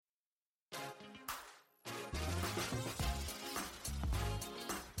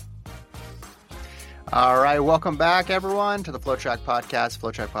All right, welcome back, everyone, to the FloTrack podcast.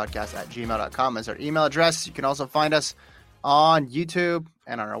 FloTrackPodcast@gmail.com is our email address. You can also find us on YouTube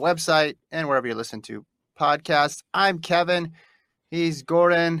and on our website and wherever you listen to podcasts. I'm Kevin. He's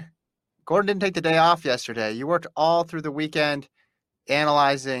Gordon. Gordon didn't take the day off yesterday. You worked all through the weekend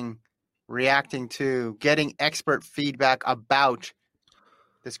analyzing, reacting to, getting expert feedback about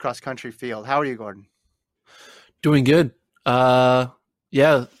this cross-country field. How are you, Gordon? Doing good.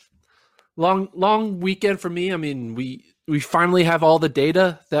 Yeah. Long weekend for me. I mean, we finally have all the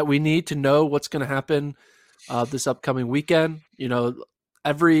data that we need to know what's going to happen this upcoming weekend. You know,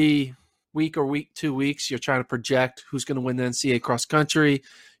 every week or 2 weeks, you're trying to project who's going to win the NCAA cross country.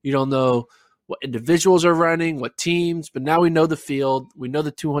 You don't know what individuals are running, what teams, but now we know the field. We know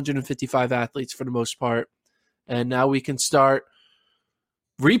the 255 athletes for the most part, and now we can start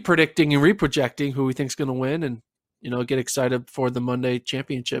re-predicting and re-projecting who we think is going to win, and get excited for the Monday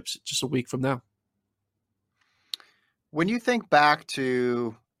championships just a week from now. When you think back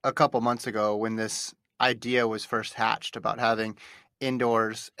to a couple months ago when this idea was first hatched about having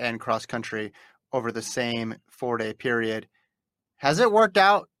indoors and cross country over the same 4-day period, has it worked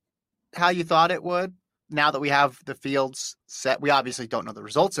out how you thought it would? Now that we have the fields set, we obviously don't know the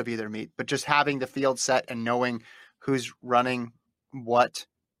results of either meet, but just having the field set and knowing who's running what,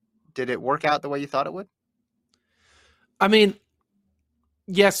 did it work out the way you thought it would? I mean,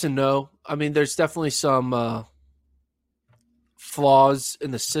 yes and no. I mean, there's definitely some flaws in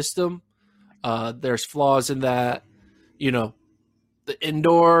the system. There's flaws in that, the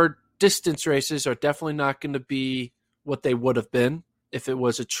indoor distance races are definitely not going to be what they would have been if there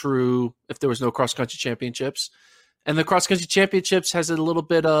was no cross-country championships. And the cross-country championships has a little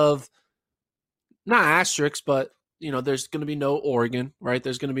bit of, not asterisks, but, there's going to be no Oregon, right?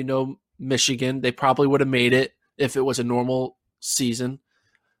 There's going to be no Michigan. They probably would have made it if it was a normal season.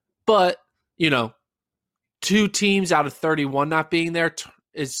 But, 2 teams out of 31 not being there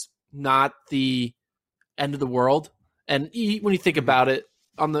is not the end of the world. And when you think about it,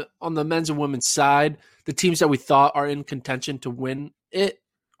 on the men's and women's side, the teams that we thought are in contention to win it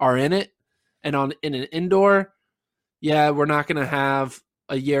are in it. And in an indoor, we're not going to have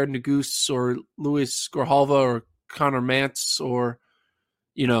a Yair Nuguse or Luis Grijalva or Connor Mantz or,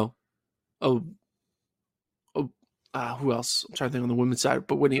 who else? I'm trying to think on the women's side,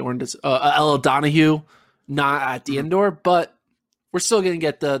 but Whitney Orndis, Ella Donahue, not at the indoor, but we're still going to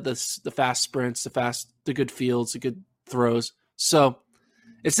get the fast sprints, the good fields, the good throws. So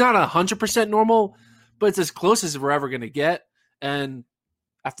it's not 100% normal, but it's as close as we're ever going to get. And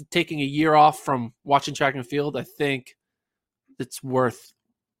after taking a year off from watching track and field, I think it's worth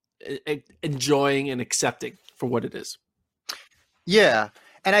enjoying and accepting for what it is. Yeah.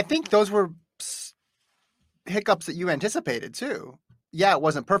 And I think those were hiccups that you anticipated too. Yeah, it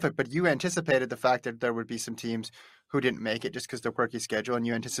wasn't perfect, but you anticipated the fact that there would be some teams who didn't make it just because of their quirky schedule, and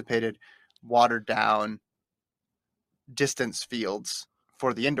you anticipated watered down distance fields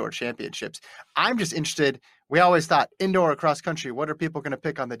for the indoor championships. I'm just interested. We always thought indoor or cross country, what are people going to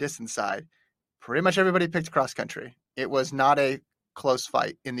pick on the distance side? Pretty much everybody picked cross country. It was not a close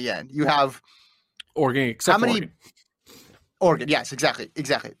fight in the end. You have Oregon, except how many? Oregon, yes, exactly.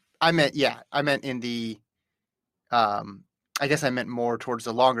 I meant in the I guess I meant more towards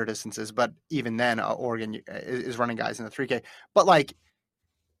the longer distances, but even then, Oregon is running guys in the 3K. But like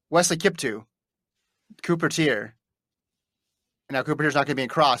Wesley Kiptoo, Cooper Tier. Now Cooper Tier's not going to be in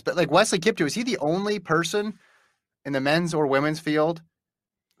cross, but like Wesley Kiptoo, is he the only person in the men's or women's field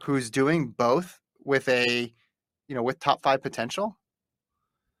who's doing both with with top 5 potential?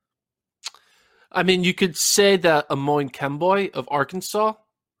 I mean, you could say that Amoy Kemboy of Arkansas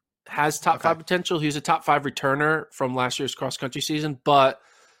has top 5 potential. He's a top 5 returner from last year's cross-country season, but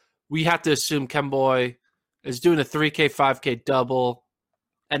we have to assume Kemboy is doing a 3K, 5K double,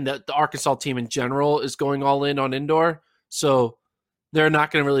 and the Arkansas team in general is going all in on indoor. So they're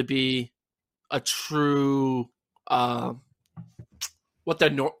not going to really be a true they're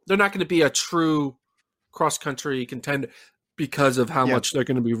not going to be a true cross-country contender because of how much they're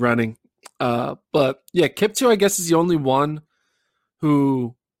going to be running. But yeah, Kiptoo, I guess, is the only one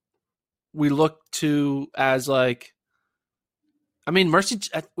who we look to as like, I mean, is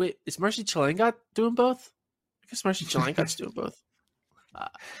Mercy Chelangat doing both? I guess Mercy Chelangat's doing both.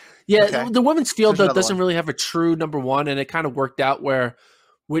 The women's field though doesn't really have a true number one, and it kind of worked out where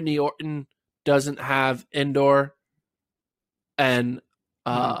Whitney Orton doesn't have indoor, and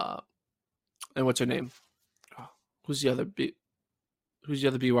what's her name? Who's the other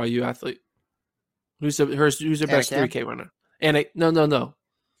BYU athlete? Who's their best 3K runner? And no.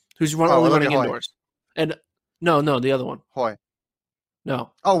 Who's running indoors? And no, the other one. Hoy.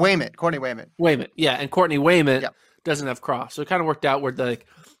 No. Oh, Courtney Wayment. Wayment. Yeah, and Courtney Wayment Yeah. doesn't have cross. So it kind of worked out where the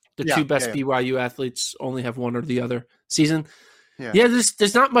two best BYU athletes only have one or the other season. Yeah,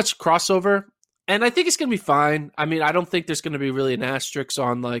 there's not much crossover, and I think it's going to be fine. I mean, I don't think there's going to be really an asterisk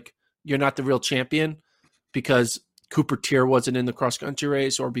on, like, you're not the real champion because Cooper Tier wasn't in the cross-country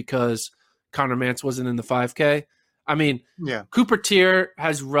race or because Connor Mance wasn't in the 5K. I mean, Cooper Tier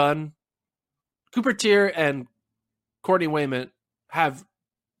and Courtney Wayment have,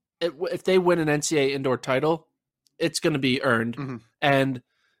 if they win an NCAA indoor title, it's going to be earned. Mm-hmm. And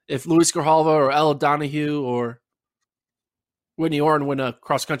if Luis Grijalva or Ella Donahue or Whitney Orrin win a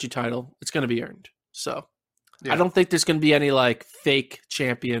cross-country title, it's going to be earned. So I don't think there's going to be any, like, fake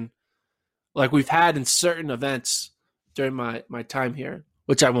champion like we've had in certain events during my time here,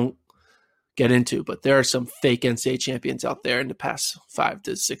 which I won't get into, but there are some fake NCAA champions out there in the past 5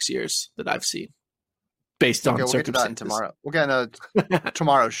 to 6 years that I've seen based on circumstances. We'll get to that tomorrow.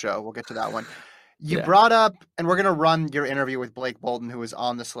 Tomorrow's show. We'll get to that one. You brought up, and we're going to run your interview with Blake Bolton, who is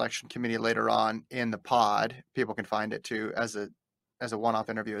on the selection committee later on in the pod. People can find it too as a one-off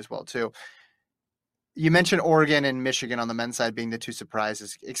interview as well too. You mentioned Oregon and Michigan on the men's side being the two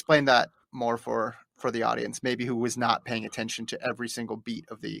surprises. Explain that more for the audience, maybe who was not paying attention to every single beat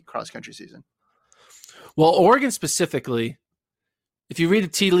of the cross-country season. Well, Oregon specifically, if you read the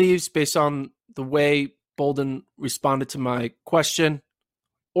tea leaves based on the way Bolden responded to my question,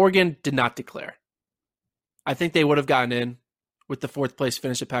 Oregon did not declare. I think they would have gotten in with the 4th place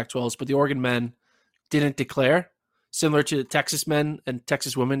finish at Pac-12s, but the Oregon men didn't declare, similar to the Texas men and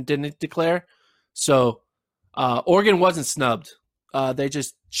Texas women didn't declare. So Oregon wasn't snubbed. They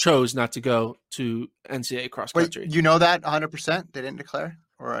just chose not to go to NCAA cross country. Wait, you know that 100%? They didn't declare,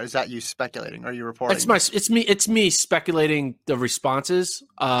 or is that you speculating? Are you reporting? It's me speculating the responses.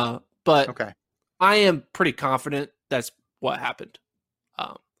 But okay. I am pretty confident that's what happened.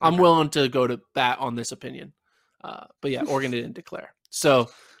 I'm willing to go to bat on this opinion. But yeah, Oregon didn't declare. So,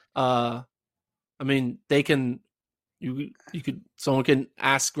 I mean, they can. Someone can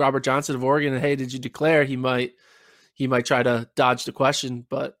ask Robert Johnson of Oregon, hey, did you declare? He might try to dodge the question,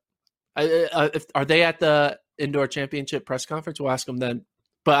 but are they at the indoor championship press conference? We'll ask them then.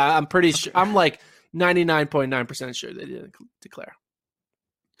 But I'm pretty sure, I'm like 99.9% sure they didn't declare.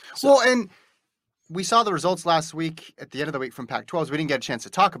 So. Well, and we saw the results last week at the end of the week from Pac-12s. We didn't get a chance to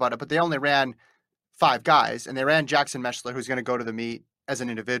talk about it, but they only ran 5 guys, and they ran Jackson Meschler, who's going to go to the meet as an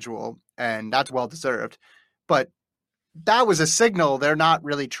individual, and that's well deserved. But that was a signal they're not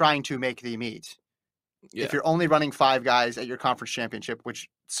really trying to make the meet. Yeah. If you're only running 5 guys at your conference championship, which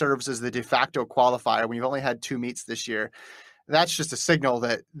serves as the de facto qualifier when you've only had 2 meets this year, that's just a signal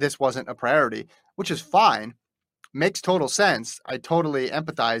that this wasn't a priority, which is fine. Makes total sense. I totally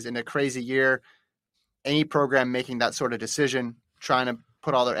empathize. In a crazy year, any program making that sort of decision, trying to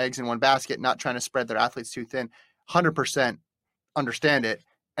put all their eggs in one basket, not trying to spread their athletes too thin, 100% understand it.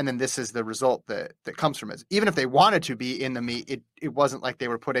 And then this is the result that comes from it. Even if they wanted to be in the meet, it wasn't like they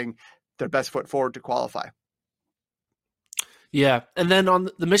were putting their best foot forward to qualify. Yeah. And then on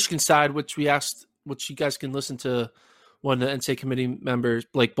the Michigan side, which we asked, which you guys can listen to one of the NCAA committee members,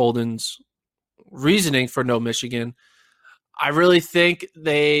 Blake Bolden's reasoning for no Michigan. I really think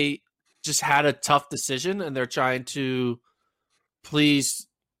they just had a tough decision, and they're trying to please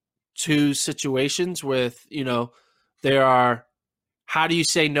 2 situations with, there are, how do you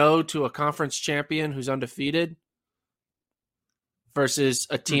say no to a conference champion who's undefeated versus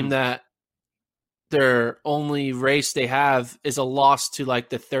a team that their only race they have is a loss to like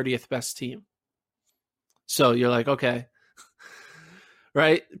the 30th best team? So you're like, okay,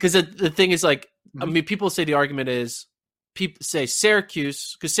 right? Because the thing is, like, I mean, people say the argument is, people say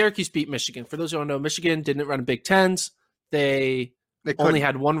Syracuse, because Syracuse beat Michigan. For those who don't know, Michigan didn't run Big Tens. They only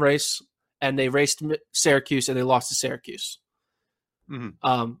had 1 race, and they raced Syracuse, and they lost to Syracuse.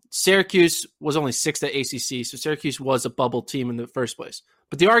 Mm-hmm. Syracuse was only 6th at ACC, so Syracuse was a bubble team in the first place.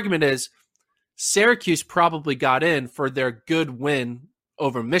 But the argument is Syracuse probably got in for their good win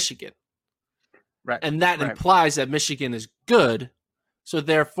over Michigan. Right. And that implies that Michigan is good, so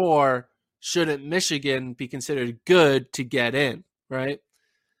therefore shouldn't Michigan be considered good to get in, right?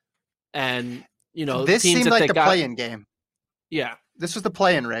 And, this teams seemed like the play-in game. Yeah. This was the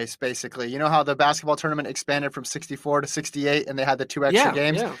play-in race, basically. You know how the basketball tournament expanded from 64 to 68 and they had the 2 extra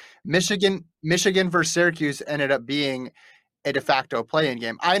games? Yeah. Michigan versus Syracuse ended up being a de facto play-in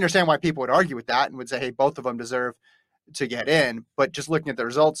game. I understand why people would argue with that and would say, hey, both of them deserve to get in. But just looking at the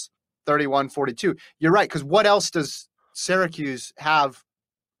results, 31-42. You're right, because what else does Syracuse have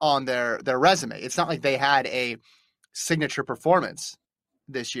on their resume? It's not like they had a signature performance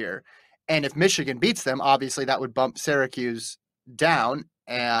this year. And if Michigan beats them, obviously that would bump Syracuse down,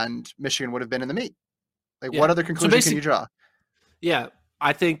 and Michigan would have been in the meet. Like, Yeah. what other conclusion can you draw? Yeah,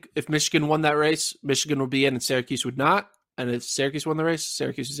 I think if Michigan won that race, Michigan would be in and Syracuse would not. And if Syracuse won the race,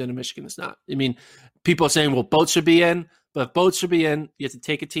 Syracuse is in and Michigan is not. I mean, people are saying, well, both should be in. But if both should be in, you have to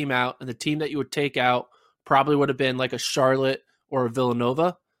take a team out. And the team that you would take out probably would have been like a Charlotte or a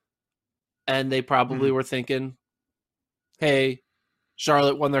Villanova. And they probably were thinking, hey,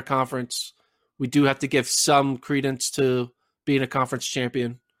 Charlotte won their conference. We do have to give some credence to being a conference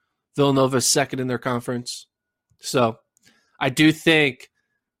champion. Villanova is second in their conference. So I do think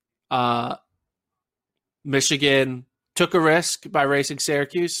Michigan took a risk by racing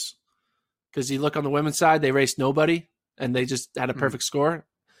Syracuse because you look on the women's side, they raced nobody, and they just had a perfect score.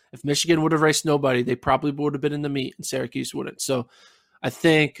 If Michigan would have raced nobody, they probably would have been in the meet, and Syracuse wouldn't. So I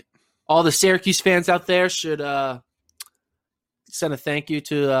think all the Syracuse fans out there should send a thank you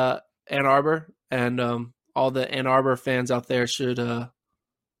to Ann Arbor, and all the Ann Arbor fans out there should, I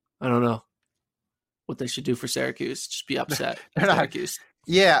don't know what they should do for Syracuse. Just be upset at Syracuse.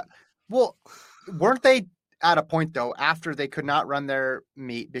 Yeah. Well, weren't they at a point, though, after they could not run their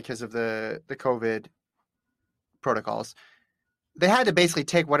meet because of the COVID protocols, they had to basically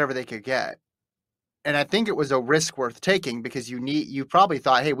take whatever they could get. And I think it was a risk worth taking because you probably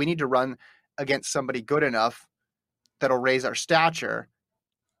thought, hey, we need to run against somebody good enough that'll raise our stature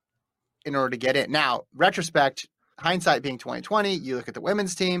in order to get in. Now, retrospect, hindsight being 2020, you look at the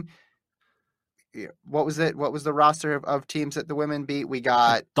women's team. What was it? What was the roster of teams that the women beat? We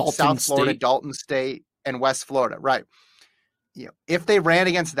got South Florida, Dalton State, and West Florida. Right. If they ran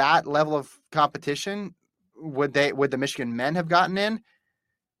against that level of competition, would the Michigan men have gotten in?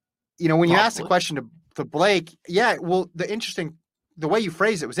 When you asked the question to Blake, yeah, well, the way you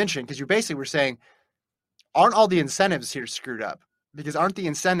phrased it was interesting because you basically were saying, aren't all the incentives here screwed up? Because aren't the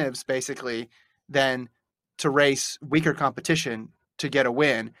incentives basically then to race weaker competition to get a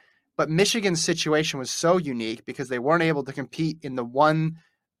win? But Michigan's situation was so unique because they weren't able to compete in the one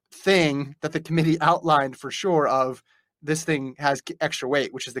thing that the committee outlined for sure of this thing has extra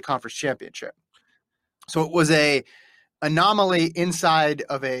weight, which is the conference championship. So it was a anomaly inside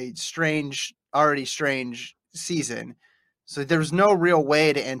of a already strange season. So there's no real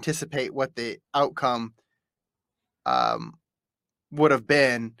way to anticipate what the outcome would have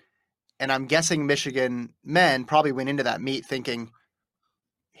been. And I'm guessing Michigan men probably went into that meet thinking,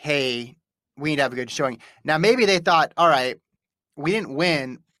 hey, we need to have a good showing. Now, maybe they thought, all right, we didn't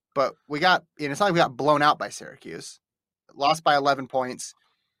win, but it's not like we got blown out by Syracuse. Lost by 11 points.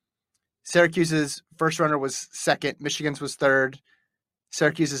 Syracuse's first runner was second. Michigan's was third.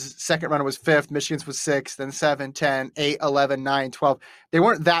 Syracuse's second runner was fifth. Michigan's was sixth, then 7, 10, 8, 11, 9, 12. They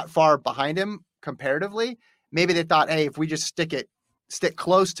weren't that far behind him comparatively. Maybe they thought, hey, if we just stick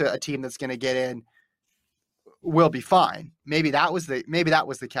close to a team that's going to get in, we'll be fine. Maybe that was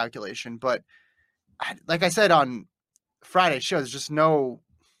the calculation. But like I said on Friday's show, there's no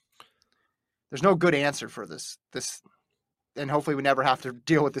good answer for this, and hopefully we never have to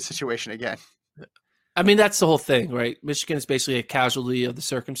deal with this situation again. I mean, that's the whole thing, right? Michigan is basically a casualty of the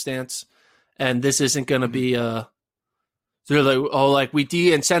circumstance, and this isn't going to be they're like, we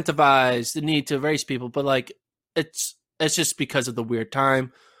de-incentivize the need to race people, but like it's just because of the weird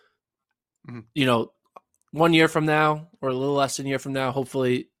time. 1 year from now, or a little less than a year from now,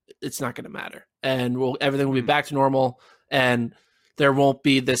 hopefully it's not going to matter, and everything will be back to normal, and there won't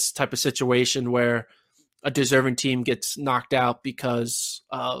be this type of situation where a deserving team gets knocked out because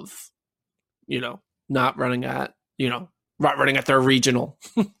of, not running at their regional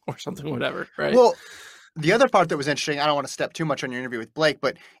or something, whatever. Right. Well, the other part that was interesting, I don't want to step too much on your interview with Blake,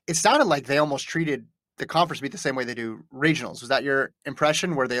 but it sounded like they almost treated the conference meet the same way they do regionals. Was that your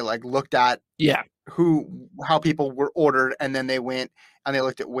impression, where they like looked at how people were ordered, and then they went and they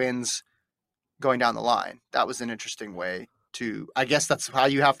looked at wins going down the line? That was an interesting way to, I guess that's how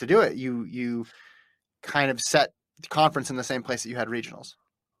you have to do it. You kind of set the conference in the same place that you had regionals.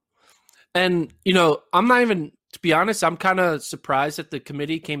 And, I'm not even, to be honest, I'm kind of surprised that the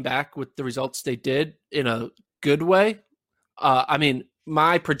committee came back with the results they did in a good way. I mean,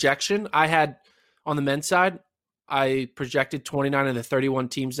 my projection, I had on the men's side, I projected 29 of the 31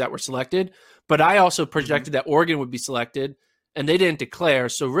 teams that were selected, but I also projected that Oregon would be selected, and they didn't declare.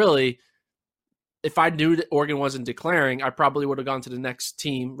 So really, if I knew that Oregon wasn't declaring, I probably would have gone to the next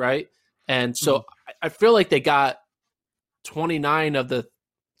team, right? And so I feel like they got 28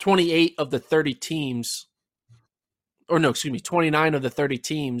 of the 30 teams, 29 of the 30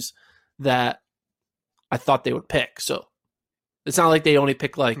 teams that I thought they would pick. So it's not like they only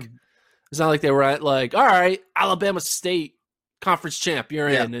pick it's not like they were at like, all right, Alabama State conference champ, you're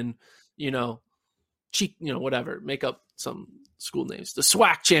in, and whatever, make up some school names. The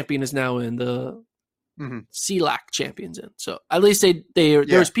SWAC champion is now in. The CLAC champion's in. So at least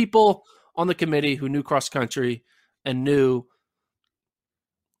there's people on the committee who knew cross country and knew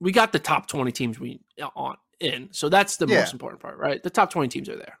we got the top 20 teams in. So that's the most important part, right? The top 20 teams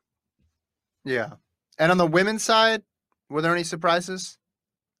are there. Yeah. And on the women's side, were there any surprises?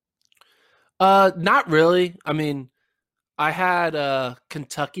 Not really. I mean, I had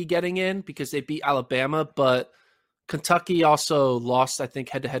Kentucky getting in because they beat Alabama, but Kentucky also lost, I think,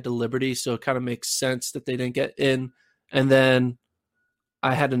 head-to-head to Liberty, so it kind of makes sense that they didn't get in. And then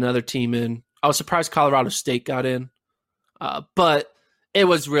I had another team in. I was surprised Colorado State got in, but it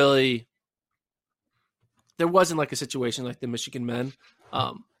was really – there wasn't like a situation like the Michigan men.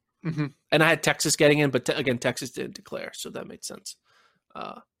 And I had Texas getting in, but again, Texas didn't declare, so that made sense.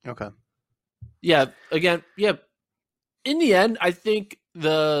 Okay. Yeah, again, yeah. In the end, I think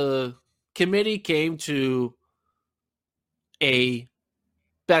the committee came to a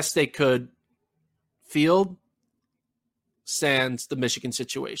best they could field sans the Michigan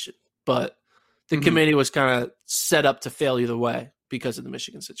situation. But the committee was kind of set up to fail either way because of the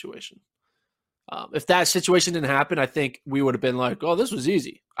Michigan situation. If that situation didn't happen, I think we would have been like, oh, this was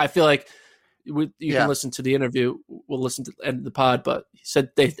easy. I feel like you can listen to the interview. We'll listen to the end of the pod, but he said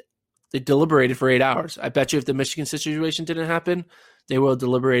they deliberated for 8 hours. I bet you if the Michigan situation didn't happen, they would have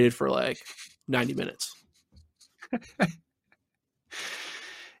deliberated for like 90 minutes.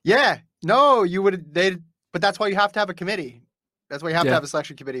 Yeah. No, you would. But that's why you have to have a committee. That's why you have to have a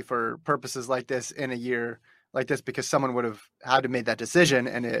selection committee for purposes like this in a year like this, because someone would have had to make that decision,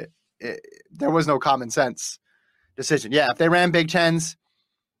 and there was no common sense decision. Yeah, if they ran Big Tens,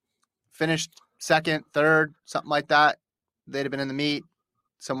 finished second, third, something like that, they'd have been in the meet.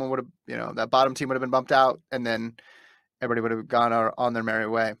 Someone would have, that bottom team would have been bumped out, and then everybody would have gone on their merry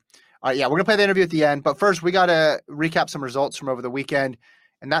way. All right, yeah, we're going to play the interview at the end. But first, we got to recap some results from over the weekend.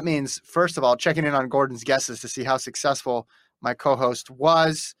 And that means, first of all, checking in on Gordon's guesses to see how successful my co-host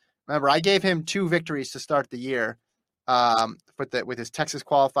was. Remember, I gave him 2 victories to start the year with his Texas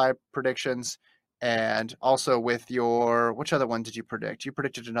qualifier predictions, and also with which other one did you predict? You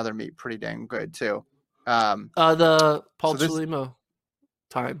predicted another meet pretty dang good, too. The Paul Chalimo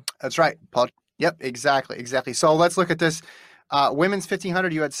time. That's right, Paul. Yep, exactly. So let's look at this. Women's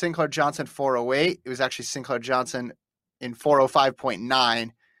 1500, you had Sinclair Johnson 408. It was actually Sinclair Johnson in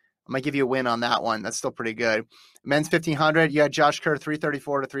 405.9. I'm going to give you a win on that one. That's still pretty good. Men's 1500, you had Josh Kerr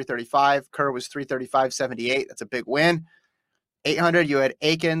 334 to 335. Kerr was 335.78. That's a big win. 800, you had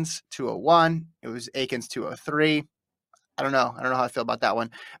Akins 201. It was Akins 203. I don't know how I feel about that one.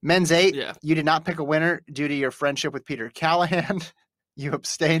 Men's 8, You did not pick a winner due to your friendship with Peter Callahan. You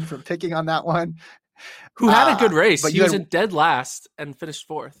abstained from picking on that one. Who had a good race. But he was in dead last and finished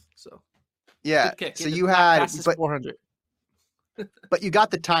 4th. So yeah. So you had 400. But you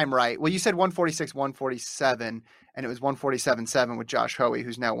got the time right. Well, you said 146, 147, and it was 147.7 with Josh Hoey,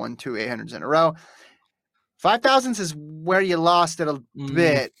 who's now won 2 800s in a row. 5,000s is where you lost it a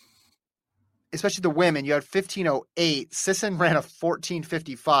bit, especially the women. You had 1508. Sisson ran a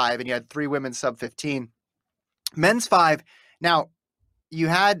 1455, and you had 3 women sub 15. Men's 5. Now, you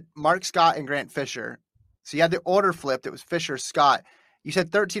had Mark Scott and Grant Fisher. So you had the order flipped. It was Fisher, Scott. You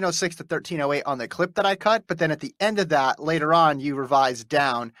said 1306 to 1308 on the clip that I cut, but then at the end of that, later on, you revised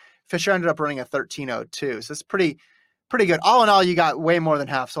down. Fisher ended up running a 1302. So it's pretty good. All in all, you got way more than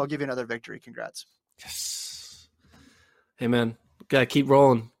half. So I'll give you another victory. Congrats. Yes. Hey, man. Gotta keep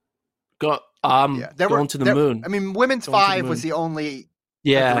rolling. Going to the moon. I mean, women's 5 was the only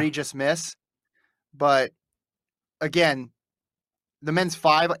egregious miss. But again, the men's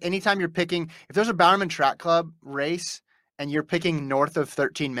 5, anytime you're picking, if there's a Bowerman Track Club race and you're picking north of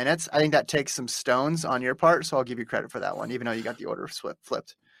 13 minutes, I think that takes some stones on your part. So I'll give you credit for that one, even though you got the order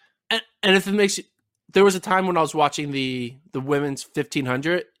flipped. And if it makes you, there was a time when I was watching the women's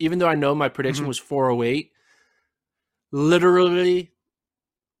 1500, even though I know my prediction was 408, literally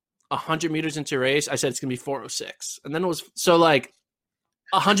 100 meters into a race, I said it's going to be 406. And then it was, so like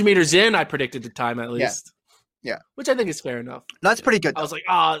 100 meters in, I predicted the time at least. Yeah. Which I think is fair enough. That's pretty good. I was like,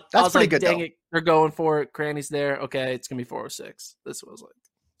 that's pretty good. Dang it. They're going for it. Cranny's there. Okay. It's going to be 406. This was like,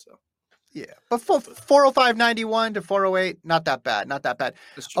 so. Yeah. But 405.91 to 408, not that bad.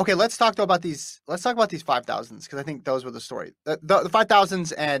 Okay. Let's talk about these 5,000s, because I think those were the story. The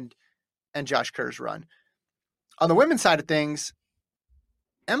 5,000s and Josh Kerr's run. On the women's side of things,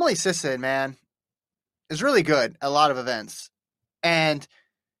 Emily Sisson, man, is really good at a lot of events. And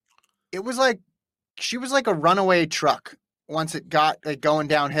it was like, she was like a runaway truck once it got going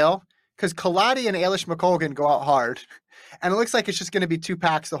downhill, because Kaladi and Ailish McColgan go out hard, and it looks like it's just going to be 2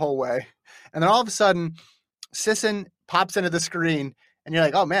 packs the whole way. And then all of a sudden, Sisson pops into the screen, and you're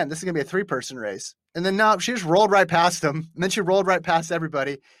like, oh man, this is gonna be a 3-person race. And then no, she just rolled right past him, and then she rolled right past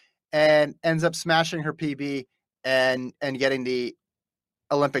everybody, and ends up smashing her PB and getting the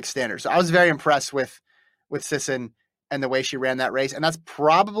Olympic standard. So I was very impressed with Sisson and the way she ran that race, and that's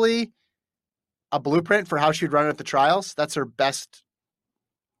probably a blueprint for how she'd run it at the trials. That's her best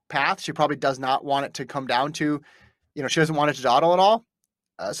path. She probably does not want it to come down to, she doesn't want it to dawdle at all.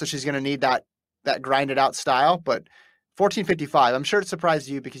 So she's going to need that grinded out style. But 14:55, I'm sure it surprised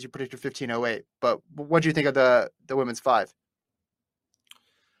you because you predicted 15:08. But what do you think of the women's 5?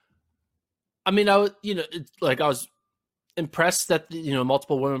 I mean, I was impressed that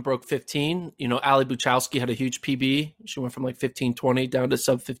multiple women broke 15. Ali Buchowski had a huge PB. She went from like 15:20 down to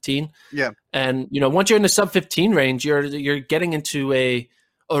sub 15. Yeah, and once you're in the sub 15 range, you're getting into a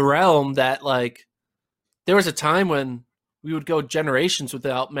realm that, like, there was a time when we would go generations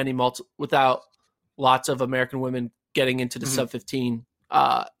without lots of American women getting into the sub 15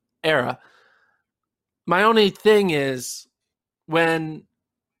 era. My only thing is when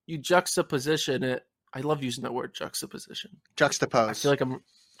you juxtaposition it. I love using that word, juxtaposition. Juxtapose. I feel like I'm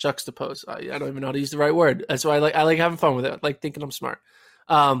juxtapose. I don't even know how to use the right word. That's why I like having fun with it. I like thinking I'm smart.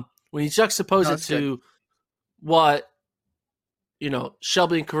 When you juxtapose it to good. What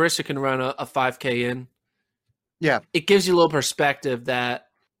Shelby and Carissa can run a 5K in, it gives you a little perspective that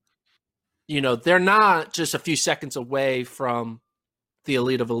they're not just a few seconds away from the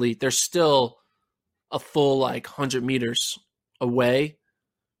elite of elite. They're still a full 100 meters away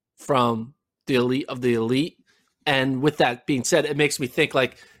from the elite of the elite. And with that being said, it makes me think,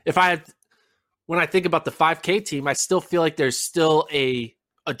 like, when I think about the 5K team, I still feel like there's still a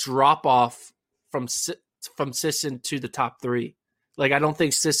drop off from Sisson to the top 3. Like, I don't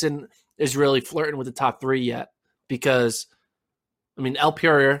think Sisson is really flirting with the top 3 yet, because Elle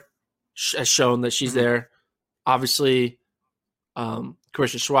Purier has shown that she's there. Obviously, Carissa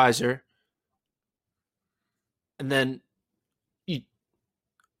Schweizer. And then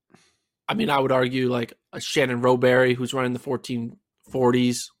I would argue like a Shannon Rowberry who's running the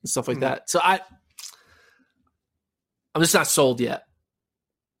 1440s and stuff like that. So I'm just not sold yet.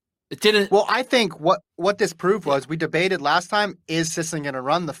 It didn't. Well, I think what this proved was, we debated last time, is Sisson going to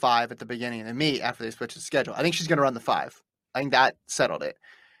run the 5 at the beginning of the meet after they switched the schedule? I think she's going to run the 5. I think that settled it.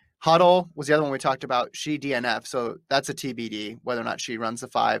 Huddle was the other one we talked about. She DNF, so that's a TBD whether or not she runs the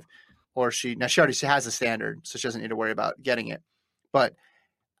 5 or she already has a standard, so she doesn't need to worry about getting it. But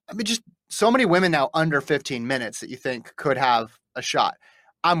just so many women now under 15 minutes that you think could have a shot.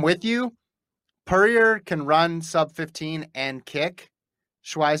 I'm with you. Purrier can run sub 15 and kick.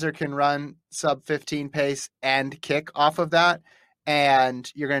 Schweizer can run sub 15 pace and kick off of that.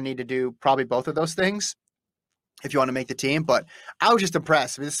 And you're going to need to do probably both of those things if you want to make the team. But I was just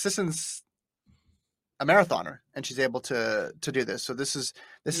impressed. Sisson's a marathoner, and she's able to do this. So this is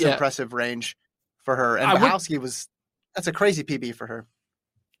impressive range for her. And Bachowski that's a crazy PB for her.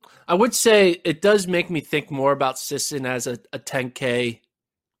 I would say it does make me think more about Sisson as a 10K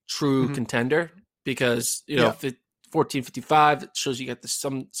true contender, because, if 14:55, it shows you got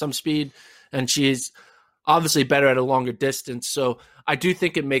some speed, and she's obviously better at a longer distance. So I do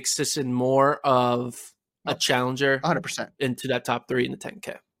think it makes Sisson more of a challenger 100% into that top 3 in the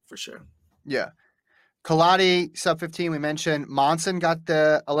 10K for sure. Yeah. Kaladi, sub 15, we mentioned. Monson got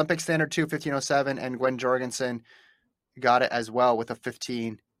the Olympic standard too, 15:07, and Gwen Jorgensen got it as well with a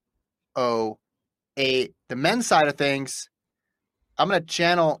 15:08. The men's side of things, I'm going to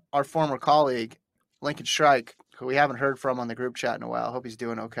channel our former colleague, Lincoln Shrike, who we haven't heard from on the group chat in a while. I hope he's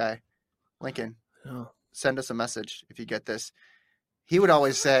doing okay. Lincoln, send us a message if you get this. He would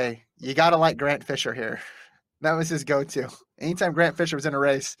always say, you got to like Grant Fisher here. That was his go-to. Anytime Grant Fisher was in a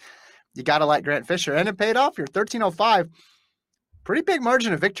race, you got to like Grant Fisher. And it paid off here. 13:05. Pretty big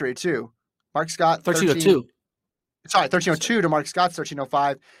margin of victory, too. Mark Scott, 13:02. 13:02 to Mark Scott's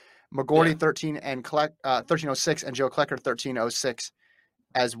 13:05. McGordy, 13:06, and Joe Klecker, 13:06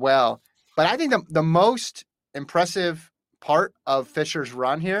 as well. But I think the most impressive part of Fisher's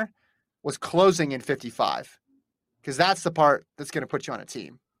run here was closing in 55, because that's the part that's going to put you on a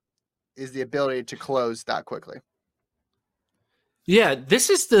team, is the ability to close that quickly. Yeah, this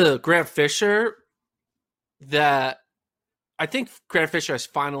is the Grant Fisher that I think Grant Fisher has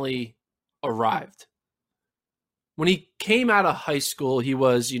finally arrived. When he came out of high school, he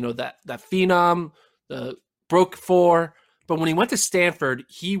was, that phenom, the broke 4. But when he went to Stanford,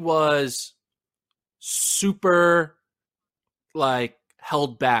 he was super,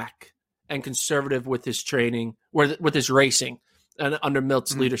 held back and conservative with his training, with his racing, and under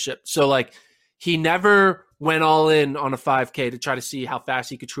Milt's leadership. So, he never went all in on a 5K to try to see how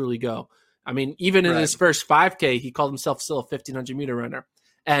fast he could truly go. I mean, even in his first 5K, he called himself still a 1,500 meter runner.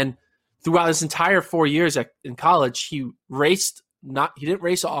 And throughout his entire 4 years in college, he didn't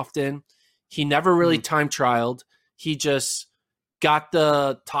race often. He never really time trialed. He just got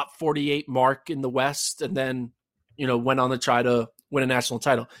the top 48 mark in the West and then, went on to try to win a national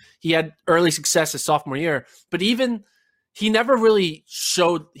title. He had early success his sophomore year, but even he never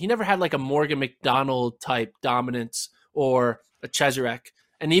had like a Morgan McDonald type dominance or a Cheserek.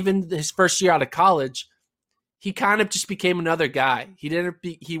 And even his first year out of college, he kind of just became another guy.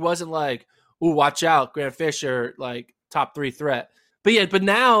 He wasn't like, ooh, watch out, Grant Fisher, like top 3 threat. But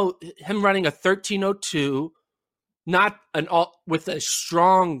now him running a 13:02, with a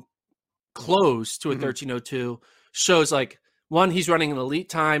strong close to a 13:02, shows like, one, he's running an elite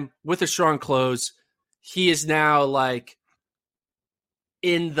time with a strong close. He is now like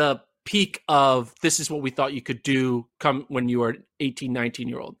in the peak of this is what we thought you could do come when you were an 18,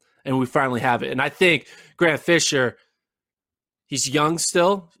 19-year-old. And we finally have it. And I think Grant Fisher, he's young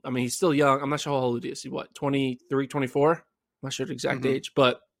still. I mean, he's still young. I'm not sure how old he is. He's 23, 24? I'm not sure the exact age,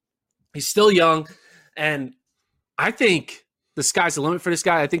 but he's still young. And I think the sky's the limit for this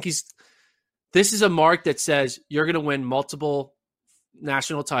guy. I think this is a mark that says you're going to win multiple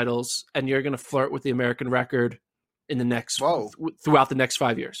national titles and you're going to flirt with the American record in the throughout the next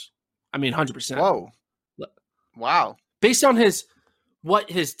 5 years. I mean, 100%. Whoa. Wow. Based on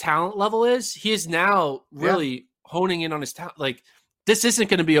what his talent level is, he is now really honing in on his talent. Like, this isn't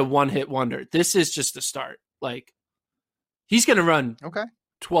going to be a one-hit wonder. This is just the start. Like, he's going to run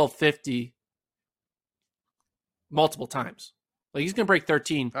 12:50 multiple times. Like, he's going to break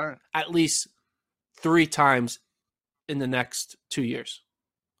 13 at least 3 times in the next 2 years.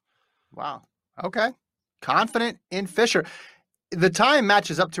 Wow. Okay. Confident in Fisher. The time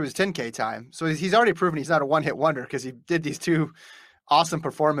matches up to his 10K time. So he's already proven he's not a one-hit wonder because he did these 2 awesome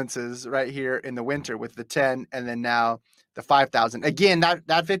performances right here in the winter with the 10 and then now the 5,000. Again, that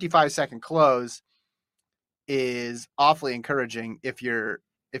 55-second close is awfully encouraging if you're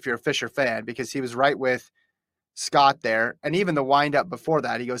a Fisher fan, because he was right with Scott there. And even the windup before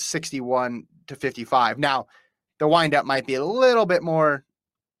that, he goes 61 to 55. Now, the windup might be a little bit more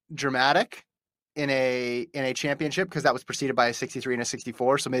dramatic in a championship because that was preceded by a 63 and a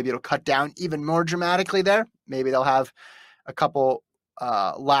 64. So maybe it'll cut down even more dramatically there. Maybe they'll have a couple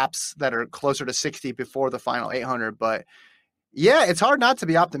laps that are closer to 60 before the final 800. But yeah, it's hard not to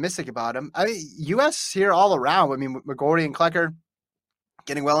be optimistic about him. I mean, U.S. here all around. I mean, McGordy and Klecker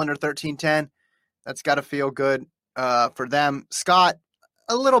getting well under 13:10. That's got to feel good for them. Scott,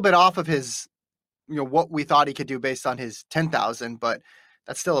 a little bit off of his, what we thought he could do based on his 10,000, but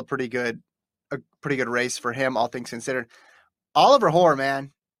that's still a pretty good race for him, all things considered. Oliver Hoare,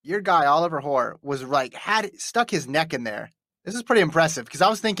 man, your guy Oliver Hoare was like stuck his neck in there. This is pretty impressive because I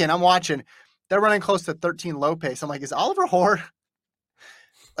was thinking, I'm watching, they're running close to 13 low pace. I'm like, is Oliver Hoare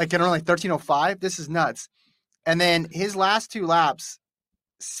like going to run like 13:05? This is nuts. And then his last 2 laps,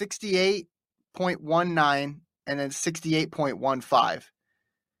 68.19 and then 68.15.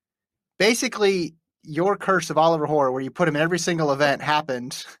 Basically, your curse of Oliver Hoare, where you put him in every single event,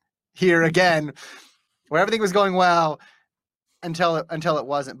 happened here again, where everything was going well until it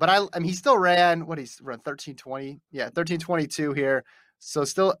wasn't. But I mean, he still ran 13:20, 13:22 here, so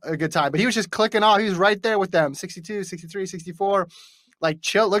still a good time. But he was just clicking off. He was right there with them, 62, 63, 64, like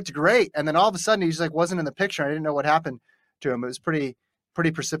chill, looked great. And then all of a sudden, he just like wasn't in the picture. I didn't know what happened to him. It was pretty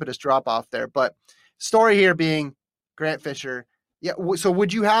precipitous drop off there. But story here being Grant Fisher. Yeah. So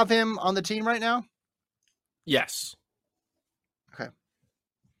would you have him on the team right now? Yes. Okay.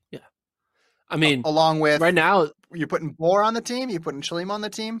 Yeah. I mean, along with right now, you're putting Bohr on the team. You're putting Shalim on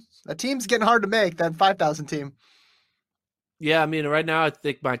the team. That team's getting hard to make. That 5,000 team. Yeah. I mean, right now, I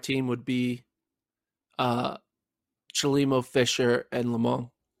think my team would be Chalimo, Fisher, and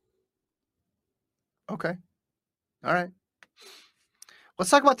Lamong. Okay. All right. Let's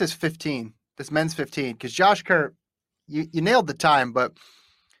talk about this men's 15, because Josh Kerr, you nailed the time, but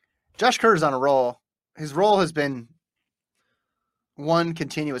Josh Kerr is on a roll. His roll has been one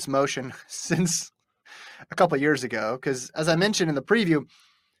continuous motion since a couple of years ago, because as I mentioned in the preview,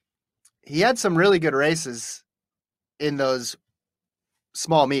 he had some really good races in those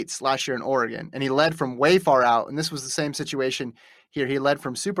small meets last year in Oregon, and he led from way far out, and this was the same situation here. He led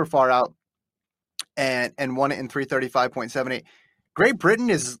from super far out and won it in 3:35.78. Great Britain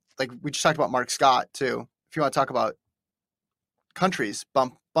is, like we just talked about Mark Scott too. If you want to talk about countries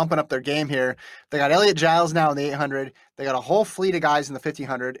bumping up their game here, they got Elliot Giles now in the 800. They got a whole fleet of guys in the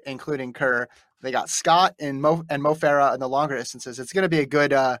 1500, including Kerr. They got Scott and Mo Farah in the longer distances. It's going to be a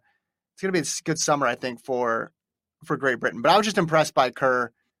good summer, I think, for Great Britain. But I was just impressed by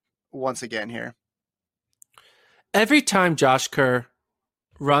Kerr once again here. Every time Josh Kerr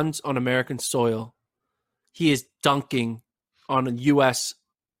runs on American soil, he is dunking on a U.S.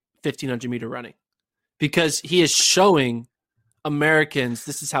 1,500-meter running because he is showing Americans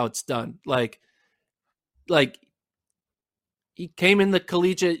this is how it's done. Like he came in the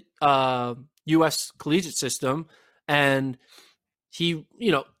collegiate U.S. collegiate system, and he's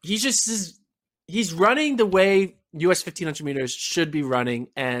running the way U.S. 1,500 meters should be running,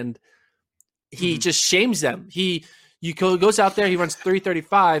 and he just shames them. He goes out there, he runs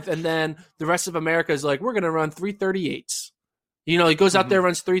 3:35, and then the rest of America is like, we're going to run 3:38s. He goes out there,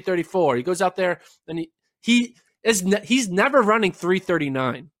 runs 3:34. He goes out there, and he's never running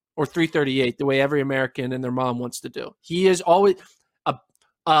 3:39 or 3:38 the way every American and their mom wants to do. He is always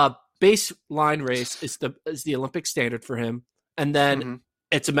a baseline race is the Olympic standard for him, and then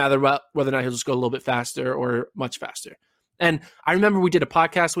it's a matter of whether or not he'll just go a little bit faster or much faster. And I remember we did a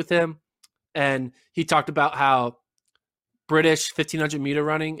podcast with him, and he talked about how British 1,500-meter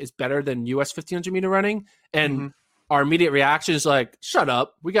running is better than U.S. 1,500-meter running, and our immediate reaction is like, "Shut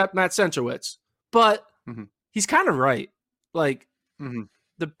up! We got Matt Centrowitz," but he's kind of right. Like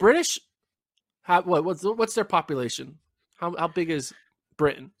the British, what's their population? How big is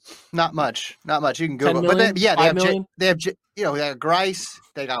Britain? Not much. You can Google, million, but they got Grice,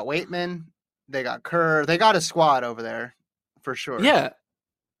 they got Waitman, they got Kerr, they got a squad over there for sure. Yeah,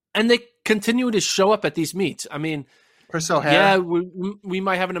 and they continue to show up at these meets. I mean, Chris O'Hare. Yeah, we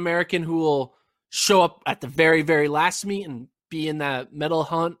might have an American who will show up at the very, very last meet and be in that medal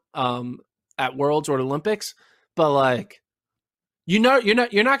hunt at Worlds or Olympics, but like, you're not going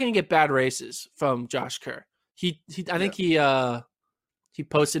to get bad races from Josh Kerr. I think he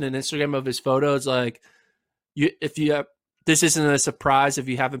posted an Instagram of his photos like, this isn't a surprise if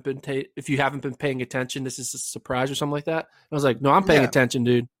you haven't been paying attention. This is a surprise or something like that. And I was like, no, I'm paying attention,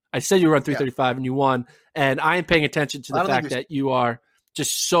 dude. I said you run 3:35 and you won, and I am paying attention to the fact that you are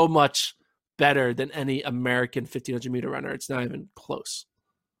just so much better than any American 1,500-meter runner. It's not even close.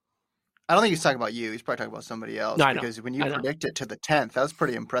 I don't think he's talking about you. He's probably talking about somebody else. No, because when you predict it to the 10th, that was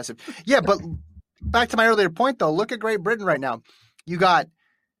pretty impressive. Yeah, but back to my earlier point, though, look at Great Britain right now. You got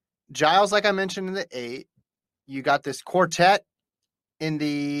Giles, like I mentioned, in the 8. You got this quartet in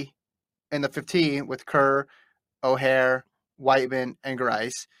the 15 with Kerr, O'Hare, Whiteman, and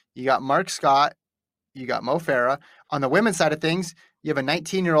Grice. You got Mark Scott. You got Mo Farah. On the women's side of things, you have a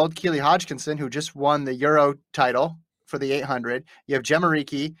 19-year-old Keely Hodgkinson who just won the Euro title for the 800. You have Gemma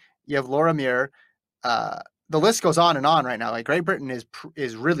Reekie. You have Laura Muir. The list goes on and on right now. Like Great Britain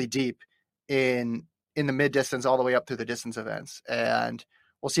is really deep in the mid distance all the way up through the distance events, and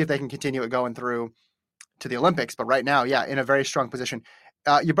we'll see if they can continue it going through to the Olympics. But right now, in a very strong position.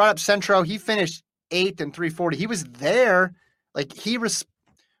 You brought up Centro. He finished 8th in 3:40. He was there. Like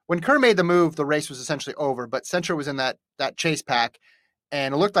when Kerr made the move, the race was essentially over, but Centro was in that chase pack,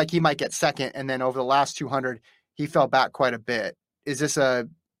 and it looked like he might get second. And then over the last 200, he fell back quite a bit. Is this a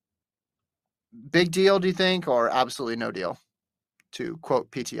big deal, do you think, or absolutely no deal, to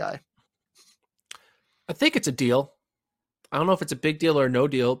quote PTI? I think it's a deal. I don't know if it's a big deal or no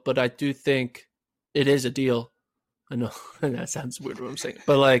deal, but I do think it is a deal. I know that sounds weird what I'm saying,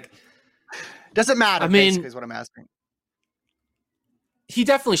 but like, doesn't matter. I mean, basically is what I'm asking. He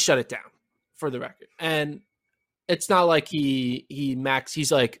definitely shut it down, for the record, and it's not like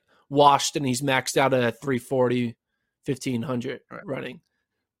he's like washed and he's maxed out at 3:40, 1,500 running,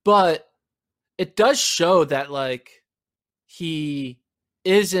 but it does show that like he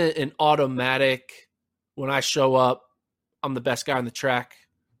isn't an automatic. When I show up, I'm the best guy on the track,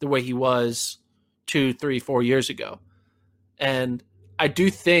 the way he was 2, 3, 4 years ago. And I do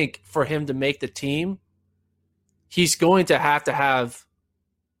think for him to make the team, he's going to have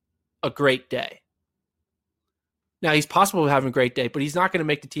a great day. Now, he's possible having a great day, but he's not going to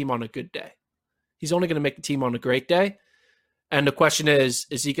make the team on a good day. He's only going to make the team on a great day. And the question is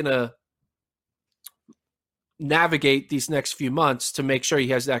he going to navigate these next few months to make sure he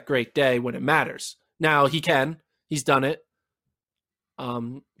has that great day when it matters? Now, he can. He's done it.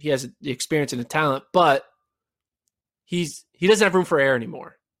 He has the experience and the talent, but he doesn't have room for error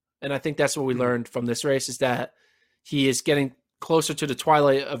anymore. And I think that's what we learned from this race, is that he is getting closer to the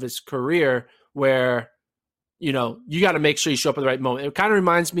twilight of his career where, you got to make sure you show up at the right moment. It kind of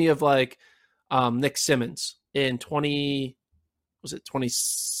reminds me of like Nick Simmons in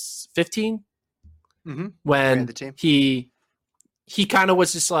 2015? When he kind of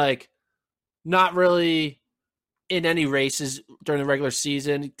was just like not really in any races during the regular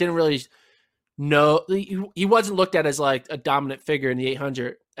season. He didn't really know. He wasn't looked at as like a dominant figure in the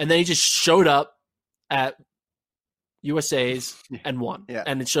 800. And then he just showed up at USA's, and won. Yeah.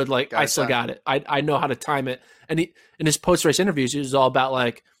 And it showed like, Got I it still done. got it. I know how to time it. And he, in his post-race interviews, he was all about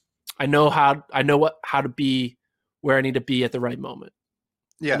like, I know how to be where I need to be at the right moment.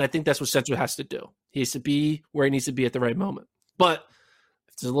 Yeah. And I think that's what Central has to do. He has to be where he needs to be at the right moment. But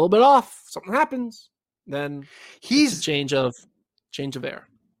if it's a little bit off, something happens, then it's a change of air.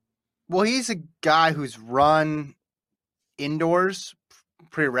 Well, he's a guy who's run indoors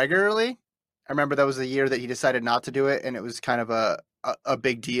pretty regularly. I remember that was the year that he decided not to do it, and it was kind of a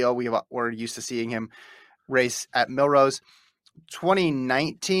big deal. We were used to seeing him race at Millrose.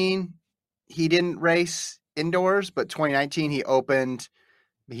 2019, he didn't race indoors, but 2019 he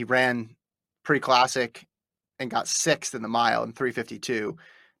ran pre-classic and got 6th in the mile in 3:52.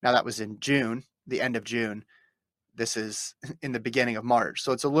 Now that was in June, the end of June. This is in the beginning of March.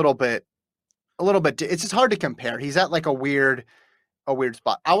 So it's a little bit, it's just hard to compare. He's at like a weird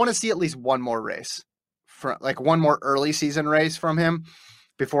spot. I want to see at least one more race, one more early season race from him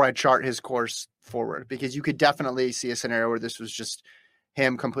before I chart his course forward, because you could definitely see a scenario where this was just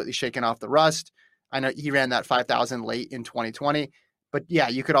him completely shaking off the rust. I know he ran that 5,000 late in 2020, but yeah,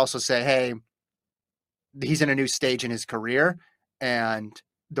 you could also say, hey, he's in a new stage in his career and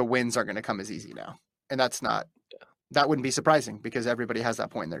the wins aren't going to come as easy now. And that wouldn't be surprising because everybody has that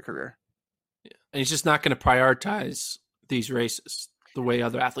point in their career. Yeah. And he's just not going to prioritize these races the way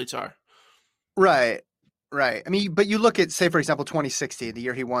other athletes are. Right. I mean, but you look at, say, for example, 2016, the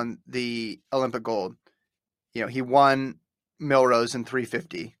year he won the Olympic gold. He won Millrose in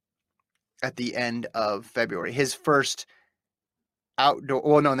 3:50 at the end of February. His first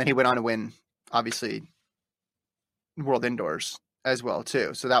outdoor, and then he went on to win, obviously, World Indoors as well,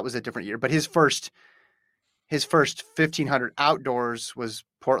 too. So that was a different year. But his first 1,500 outdoors was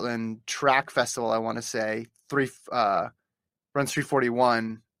Portland Track Festival, I want to say. Runs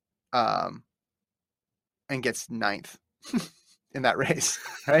 3:41 and gets 9th in that race,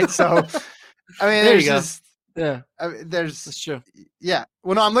 right? So, I mean, there you go. Yeah, that's true. Yeah.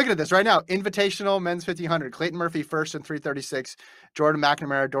 Well, no, I'm looking at this right now. Invitational men's 1,500. Clayton Murphy first in 3:36. Jordan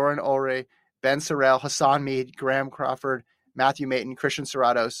McNamara, Doran Ulrey, Ben Sorrell, Hassan Mead, Graham Crawford, Matthew Mayton, Christian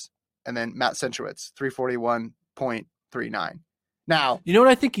Serratos, and then Matt Centrowitz, 3:41.39. Now, you know what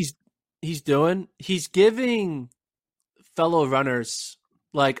I think he's doing? He's giving fellow runners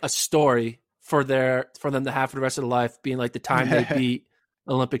like a story for them to have for the rest of their life, being like the time they beat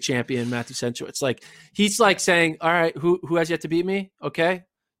Olympic champion Matthew Centrowitz. Like he's like saying, all right, who has yet to beat me? Okay,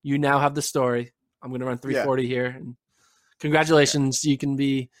 you now have the story. I'm going to run 3:40 here, and congratulations, you can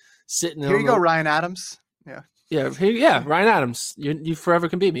be sitting here. You go, Ryan Adams. Ryan Adams. You forever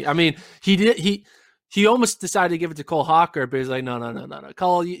can beat me. I mean, he almost decided to give it to Cole Hawker, but he's like, no,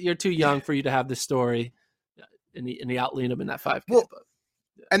 Cole, you're too young for you to have this story, and he outleaned him in that 5K. Well,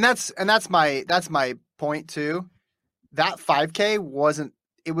 and that's my point too. That 5K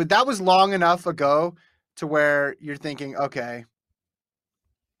that was long enough ago to where you're thinking, okay,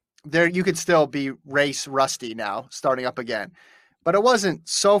 there you could still be race rusty now, starting up again. But it wasn't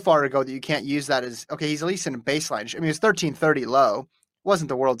so far ago that you can't use that as, okay, he's at least in a baseline. I mean, it's 13:30 low. Wasn't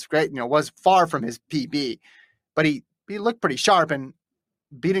the world's great, was far from his PB, but he looked pretty sharp, and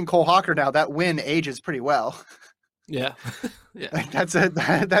beating Cole Hawker now, that win ages pretty well. Yeah. Like that's a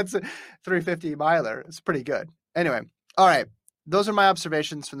 3:50 miler. It's pretty good. Anyway, all right. Those are my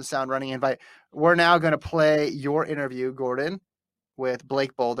observations from the Sound Running Invite. We're now going to play your interview, Gordon, with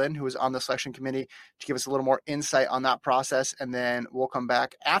Blake Bolden, who was on the selection committee, to give us a little more insight on that process. And then we'll come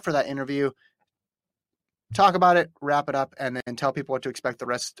back after that interview, talk about it, wrap it up, and then tell people what to expect the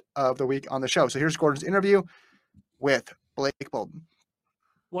rest of the week on the show. So here's Gordon's interview with Blake Bolden.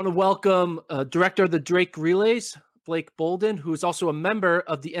 Want to welcome director of the Drake Relays, Blake Bolden, who is also a member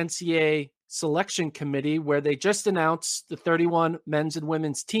of the NCAA selection committee, where they just announced the 31 men's and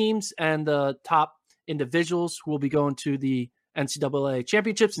women's teams and the top individuals who will be going to the NCAA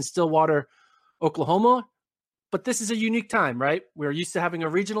championships in Stillwater, Oklahoma. But this is a unique time, right? We're used to having a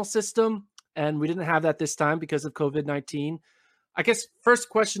regional system, and we didn't have that this time because of COVID-19. I guess first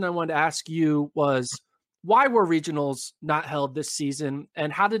question I wanted to ask you was, why were regionals not held this season,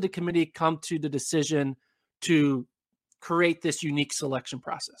 and how did the committee come to the decision to create this unique selection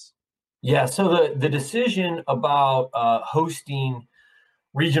process? Yeah, so the decision about hosting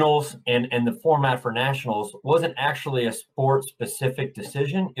regionals and the format for nationals wasn't actually a sport-specific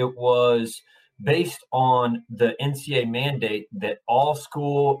decision. It was based on the NCAA mandate that all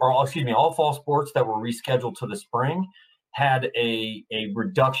fall sports that were rescheduled to the spring had a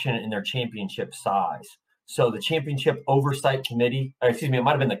reduction in their championship size. So the championship oversight committee, it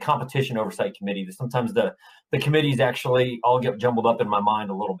might have been the competition oversight committee. Sometimes the committees actually all get jumbled up in my mind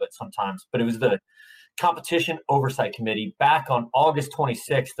a little bit sometimes, but it was the Competition Oversight Committee, back on August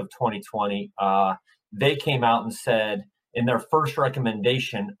 26th of 2020, they came out and said in their first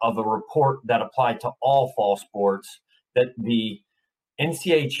recommendation of a report that applied to all fall sports that the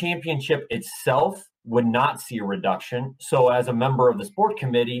NCAA championship itself would not see a reduction. So as a member of the sport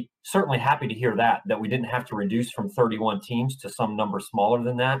committee, certainly happy to hear that we didn't have to reduce from 31 teams to some number smaller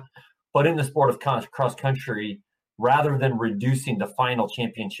than that. But in the sport of cross country, rather than reducing the final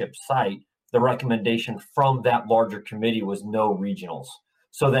championship site, the recommendation from that larger committee was no regionals.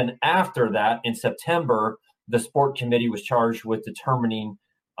 So then after that, in September, the sport committee was charged with determining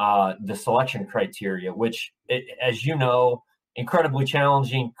the selection criteria, which, as you know, incredibly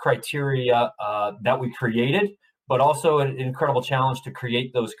challenging criteria that we created, but also an incredible challenge to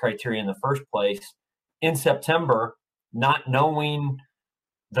create those criteria in the first place. In September, not knowing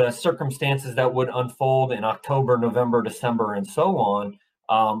the circumstances that would unfold in October, November, December, and so on,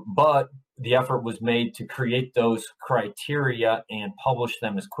 but the effort was made to create those criteria and publish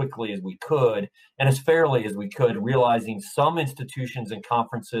them as quickly as we could and as fairly as we could, realizing some institutions and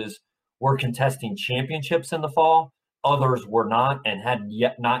conferences were contesting championships in the fall, others were not and had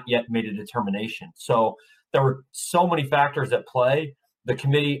not yet made a determination. So there were so many factors at play. The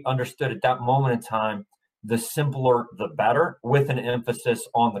committee understood at that moment in time, the simpler, the better, with an emphasis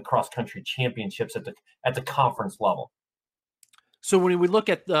on the cross-country championships at the conference level. So when we look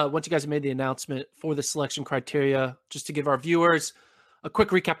at once you guys made the announcement for the selection criteria, just to give our viewers a quick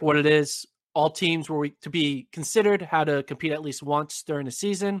recap of what it is, all teams were to be considered had to compete at least once during the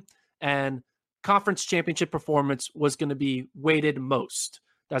season, and conference championship performance was going to be weighted most.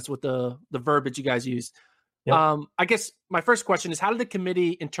 That's what the verbiage you guys used. Yep. I guess my first question is, how did the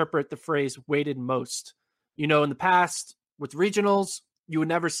committee interpret the phrase weighted most? You know, in the past with regionals, you would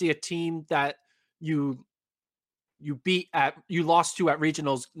never see a team that you lost to at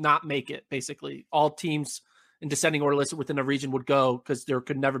regionals not make it. Basically, all teams in descending order listed within a region would go because there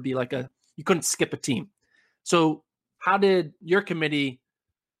could never be you couldn't skip a team. So how did your committee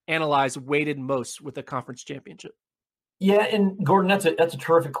analyze weighted most with the conference championship? Yeah, and Gordon, that's a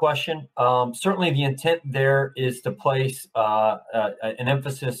terrific question. Certainly the intent there is to place an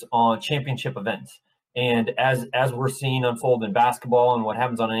emphasis on championship events. And as we're seeing unfold in basketball and what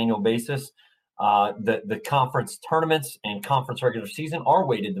happens on an annual basis, the conference tournaments and conference regular season are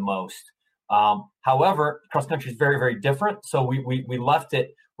weighted the most. However, cross country is very, very different. So we left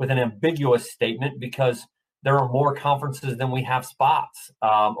it with an ambiguous statement because there are more conferences than we have spots,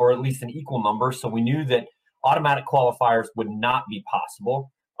 or at least an equal number. So we knew that automatic qualifiers would not be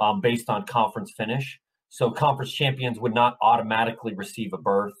possible based on conference finish. So conference champions would not automatically receive a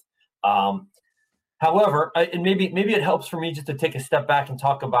berth. However, and maybe it helps for me just to take a step back and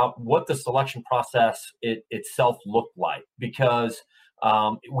talk about what the selection process itself looked like, because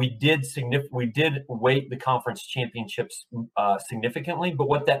we did weight the conference championships significantly, but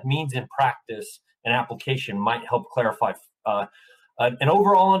what that means in practice and application might help clarify an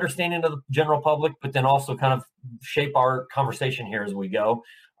overall understanding of the general public, but then also kind of shape our conversation here as we go.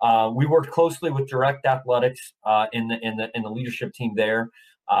 We worked closely with Direct Athletics in the leadership team there.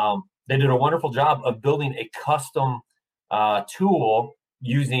 They did a wonderful job of building a custom tool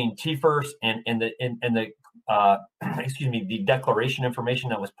using TFIRS and the the declaration information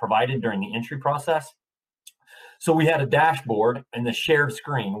that was provided during the entry process. So we had a dashboard and the shared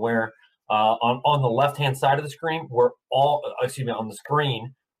screen where on the left-hand side of the screen were on the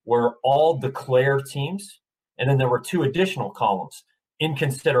screen were all declared teams, and then there were two additional columns: in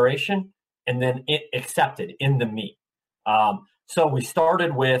consideration and then accepted in the meet. So we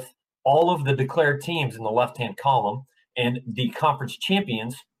started with all of the declared teams in the left-hand column, and the conference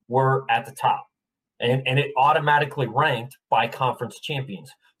champions were at the top, and it automatically ranked by conference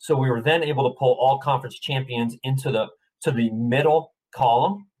champions. So we were then able to pull all conference champions into the middle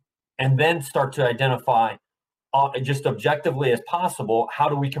column, and then start to identify just objectively as possible, how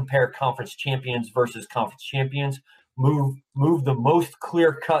do we compare conference champions versus conference champions, move the most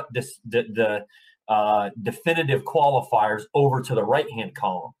clear-cut definitive qualifiers over to the right-hand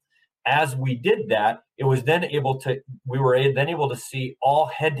column. As we did that, we were then able to see all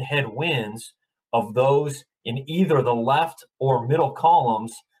head-to-head wins of those in either the left or middle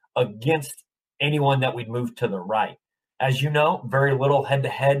columns against anyone that we'd moved to the right. As you know, very little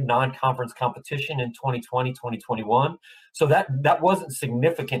head-to-head non-conference competition in 2020, 2021. So that wasn't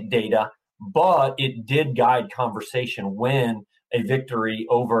significant data, but it did guide conversation when a victory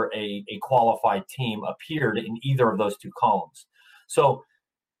over a qualified team appeared in either of those two columns. So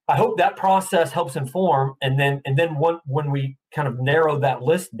I hope that process helps inform. And then when we kind of narrow that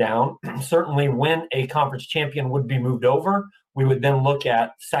list down, certainly when a conference champion would be moved over, we would then look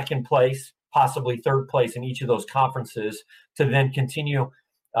at second place possibly third place in each of those conferences, to then continue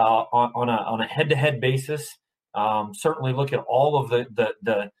on a head-to-head basis. Certainly look at all of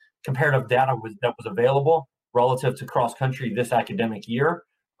the comparative data that was available relative to cross country this academic year,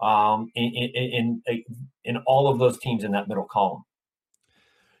 in all of those teams in that middle column.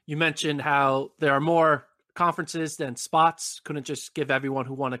 You mentioned how there are more conferences than spots. Couldn't just give everyone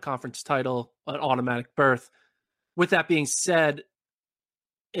who won a conference title an automatic berth. With that being said,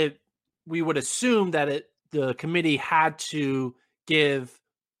 we would assume that the committee had to give,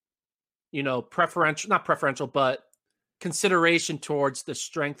 not preferential, but consideration towards the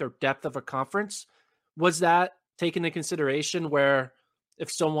strength or depth of a conference. Was that taken into consideration, where if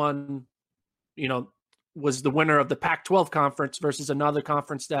someone, was the winner of the Pac-12 conference versus another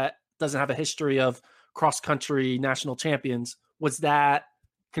conference that doesn't have a history of cross-country national champions, was that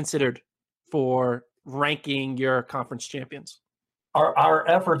considered for ranking your conference champions? Our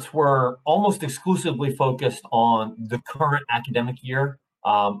efforts were almost exclusively focused on the current academic year,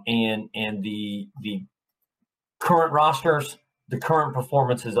 and the current rosters, the current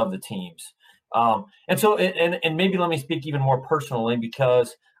performances of the teams. And maybe let me speak even more personally,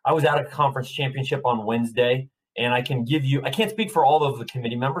 because I was at a conference championship on Wednesday, and I can't speak for all of the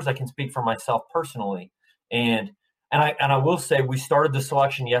committee members. I can speak for myself personally. And I will say, we started the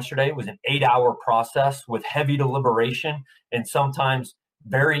selection yesterday. It was an 8-hour process with heavy deliberation and sometimes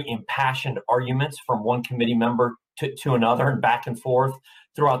very impassioned arguments from one committee member to another, and back and forth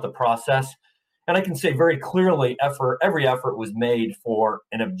throughout the process. And I can say very clearly, every effort was made for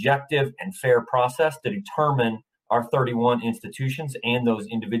an objective and fair process to determine our 31 institutions and those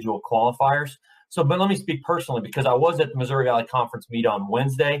individual qualifiers. But let me speak personally, because I was at the Missouri Valley Conference meet on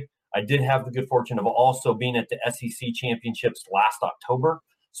Wednesday. I did have the good fortune of also being at the SEC championships last October.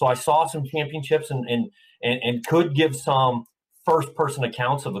 So I saw some championships and could give some first-person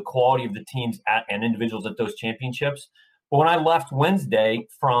accounts of the quality of the teams and individuals at those championships. But when I left Wednesday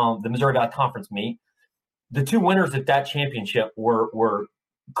from the Missouri Valley Conference meet, the two winners at that championship were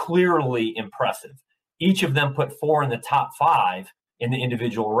clearly impressive. Each of them put 4 in the top 5 in the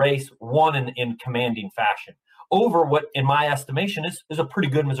individual race, one in commanding fashion, over what, in my estimation, is a pretty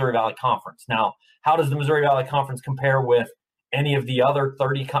good Missouri Valley Conference. Now, how does the Missouri Valley Conference compare with any of the other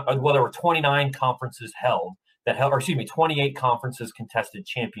 30? Well, there were 29 conferences held, 28 conferences contested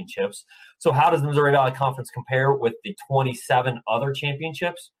championships. So how does the Missouri Valley Conference compare with the 27 other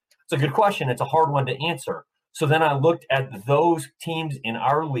championships? It's a good question. It's a hard one to answer. So then I looked at those teams in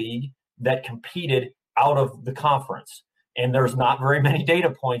our league that competed out of the conference. And there's not very many data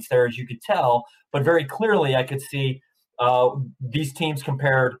points there, as you could tell, but very clearly I could see these teams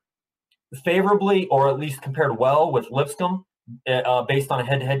compared favorably, or at least compared well, with Lipscomb based on a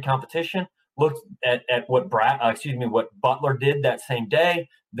head-to-head competition. Looked at what Butler did that same day.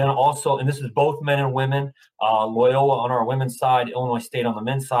 Then also, and this is both men and women, Loyola on our women's side, Illinois State on the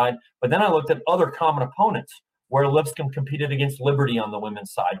men's side. But then I looked at other common opponents where Lipscomb competed against Liberty on the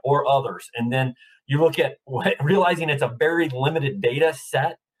women's side or others. And then you look at realizing it's a very limited data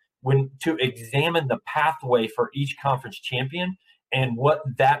set to examine the pathway for each conference champion and what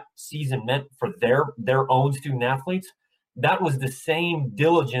that season meant for their own student athletes. That was the same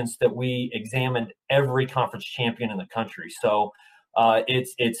diligence that we examined every conference champion in the country. So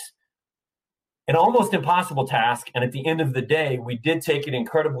it's an almost impossible task. And at the end of the day, we did take it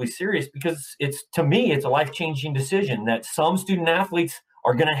incredibly serious, because to me, it's a life-changing decision that some student athletes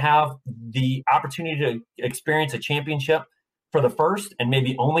are going to have the opportunity to experience a championship for the first and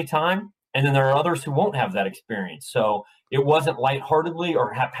maybe only time. And then there are others who won't have that experience. So it wasn't lightheartedly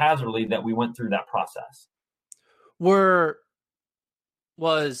or haphazardly that we went through that process.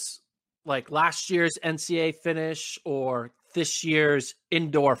 Was like last year's NCAA finish or this year's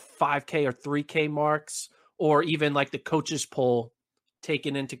indoor 5K or 3K marks, or even like the coaches poll,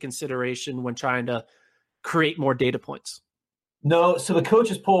 taken into consideration when trying to create more data points? No, so the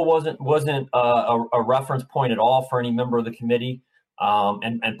coaches poll wasn't a reference point at all for any member of the committee.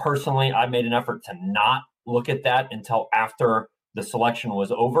 And personally, I made an effort to not look at that until after the selection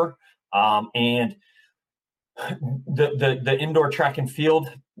was over. And the indoor track and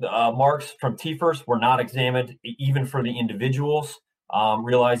field marks from TFERS were not examined even for the individuals,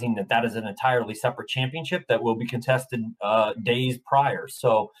 realizing that is an entirely separate championship that will be contested days prior.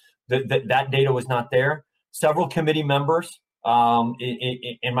 So that data was not there. Several committee members,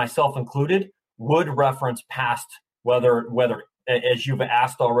 and myself included, would reference past, whether as you've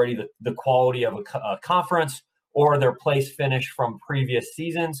asked already, the quality of a conference or their place finish from previous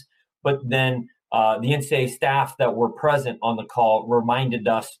seasons. But then the NCAA staff that were present on the call reminded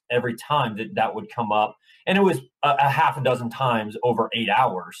us every time that would come up. And it was a half a dozen times over 8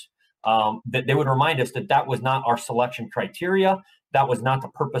 hours. that they would remind us that that was not our selection criteria. That was not the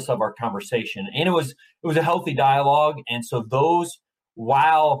purpose of our conversation. And it was a healthy dialogue. And so those,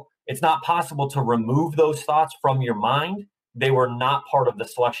 while it's not possible to remove those thoughts from your mind, they were not part of the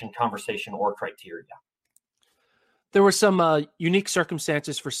selection conversation or criteria. There were some unique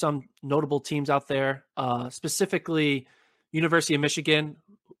circumstances for some notable teams out there, specifically University of Michigan,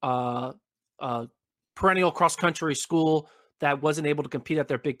 perennial cross-country school that wasn't able to compete at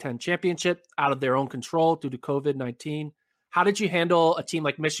their Big Ten championship out of their own control due to COVID-19. How did you handle a team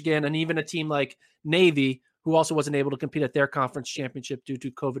like Michigan and even a team like Navy, who also wasn't able to compete at their conference championship due to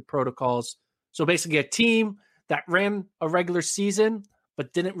COVID protocols? So basically a team that ran a regular season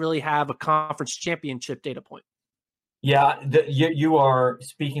but didn't really have a conference championship data point. Yeah, you are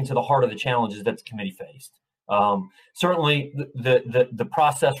speaking to the heart of the challenges that the committee faced. Certainly, the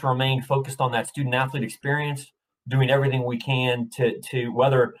process remained focused on that student athlete experience, doing everything we can to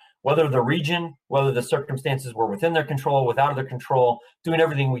whether the region, whether the circumstances were within their control, without their control, doing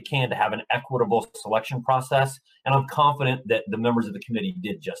everything we can to have an equitable selection process. And I'm confident that the members of the committee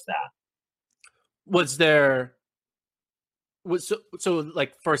did just that.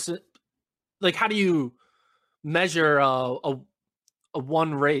 How do you measure a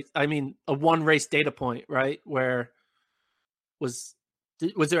one race data point, right? Where was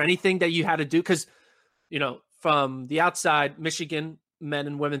there anything that you had to do? Because, from the outside, Michigan men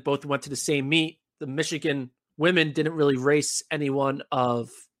and women both went to the same meet. The Michigan women didn't really race anyone of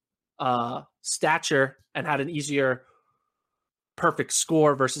stature and had an easier perfect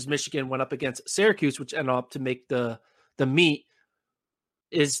score versus Michigan went up against Syracuse, which ended up to make the meet.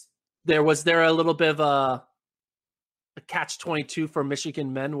 Was there a little bit of a catch-22 for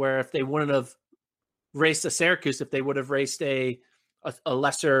Michigan men, where if they wouldn't have raced a Syracuse, if they would have raced a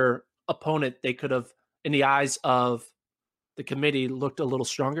lesser opponent, they could have, in the eyes of the committee, looked a little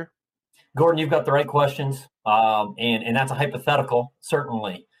stronger? Gordon, you've got the right questions, and that's a hypothetical,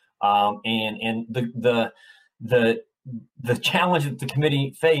 certainly. And the challenge that the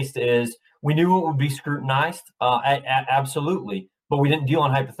committee faced is we knew it would be scrutinized, absolutely, but we didn't deal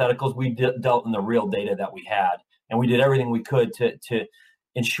in hypotheticals. We dealt in the real data that we had. And we did everything we could to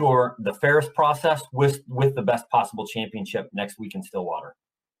ensure the fairest process with the best possible championship next week in Stillwater.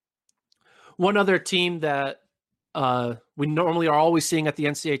 One other team that we normally are always seeing at the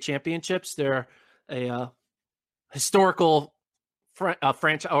NCAA championships, they're a historical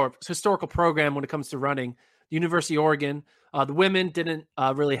franchise or historical program when it comes to running. The University of Oregon, the women didn't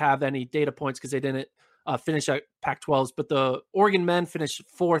really have any data points because they didn't finish at Pac-12s, but the Oregon men finished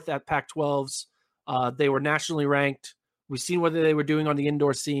fourth at Pac-12s. They were nationally ranked. We've seen what they were doing on the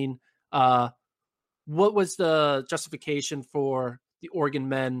indoor scene. What was the justification for the Oregon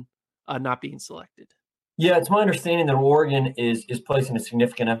men not being selected? Yeah, it's my understanding that Oregon is placing a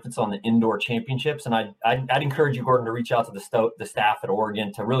significant emphasis on the indoor championships, and I'd encourage you, Gordon, to reach out to the staff at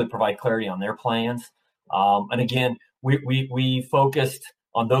Oregon to really provide clarity on their plans. And again, we focused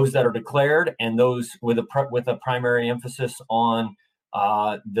on those that are declared and those with a primary emphasis on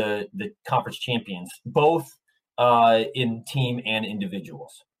the conference champions, both in team and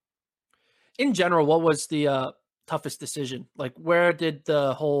individuals. In general, what was the toughest decision? Like, where did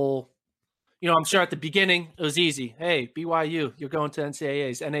the whole, I'm sure at the beginning it was easy. Hey, BYU, you're going to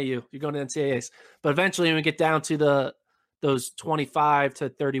NCAAs. NAU, you're going to NCAAs. But eventually when we get down to those 25 to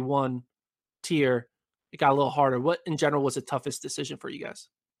 31 tier, it got a little harder. What in general was the toughest decision for you guys?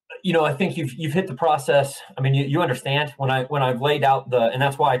 I think you've hit the process. I mean, you understand when I've laid out and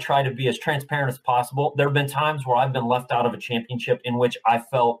that's why I try to be as transparent as possible. There have been times where I've been left out of a championship in which I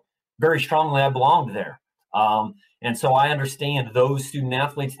felt very strongly I belonged there. And so I understand those student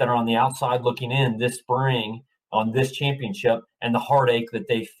athletes that are on the outside looking in this spring on this championship and the heartache that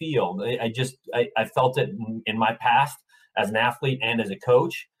they feel. I felt it in my past as an athlete and as a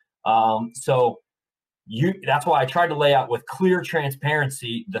coach. That's why I tried to lay out with clear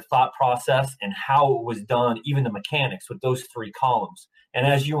transparency the thought process and how it was done, even the mechanics with those three columns. And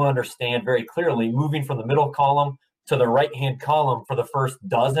as you understand very clearly, moving from the middle column to the right-hand column for the first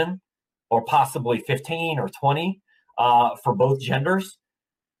dozen or possibly 15 or 20 for both genders,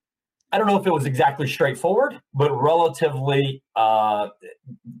 I don't know if it was exactly straightforward, but relatively, call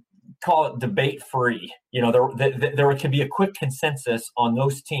it debate-free. There could be a quick consensus on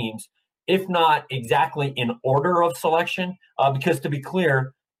those teams, if not exactly in order of selection, because to be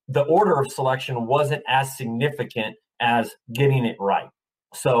clear, the order of selection wasn't as significant as getting it right.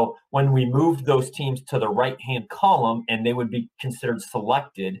 So when we moved those teams to the right-hand column and they would be considered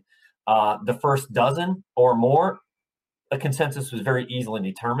selected, the first dozen or more, a consensus was very easily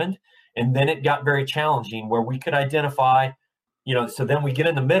determined. And then it got very challenging where we could identify so then we get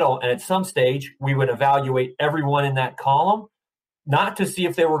in the middle, and at some stage we would evaluate everyone in that column, not to see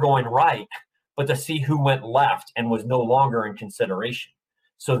if they were going right, but to see who went left and was no longer in consideration.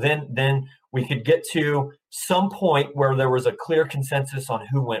 So then we could get to some point where there was a clear consensus on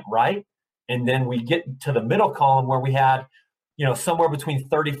who went right. And then we get to the middle column where we had, somewhere between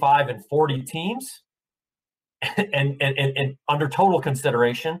 35 and 40 teams and under total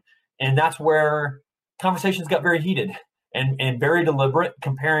consideration. And that's where conversations got very heated and very deliberate,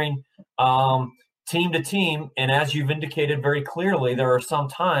 comparing team to team. And as you've indicated very clearly, there are some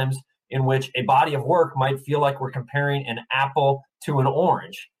times in which a body of work might feel like we're comparing an apple to an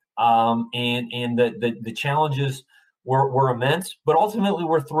orange. And the challenges were immense, but ultimately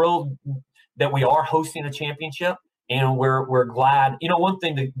we're thrilled that we are hosting a championship, and we're glad. One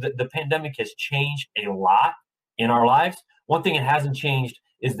thing, the pandemic has changed a lot in our lives. One thing it hasn't changed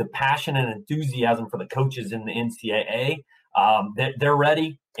is the passion and enthusiasm for the coaches in the NCAA. They're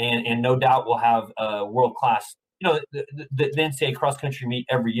ready, and no doubt we'll have world-class. The NCAA cross-country meet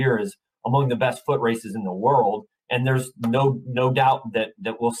every year is among the best foot races in the world, and there's no doubt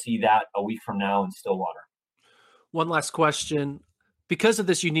that we'll see that a week from now in Stillwater. One last question. Because of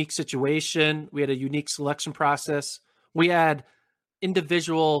this unique situation, we had a unique selection process. We had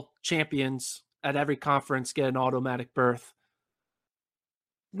individual champions at every conference get an automatic berth,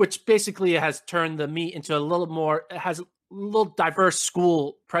 which basically has turned the meet into a little more, it has a little diverse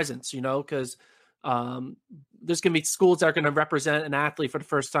school presence, because there's going to be schools that are going to represent an athlete for the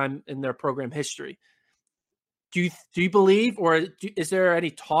first time in their program history. Do you believe, or is there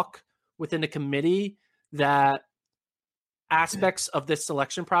any talk within the committee that aspects of this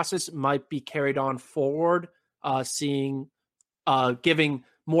selection process might be carried on forward, giving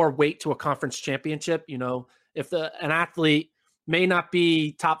more weight to a conference championship? If an athlete may not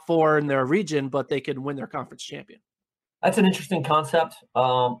be top 4 in their region, but they could win their conference champion. That's an interesting concept.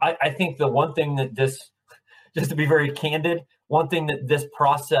 I think the one thing that just to be very candid, one thing that this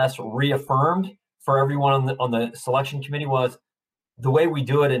process reaffirmed for everyone on the selection committee was the way we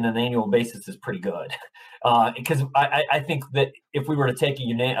do it in an annual basis is pretty good. Because I think that if we were to take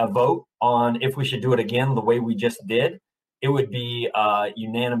a vote on if we should do it again the way we just did, it would be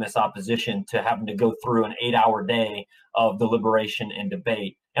unanimous opposition to having to go through an 8-hour day of deliberation and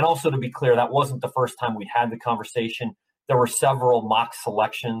debate. And also, to be clear, that wasn't the first time we had the conversation. There were several mock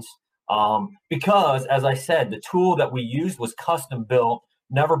selections because, as I said, the tool that we used was custom built,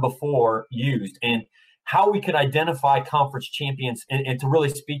 never before used. And how we could identify conference champions and to really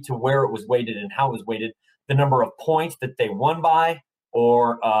speak to where it was weighted and how it was weighted, the number of points that they won by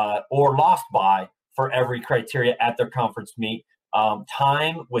or lost by for every criteria at their conference meet.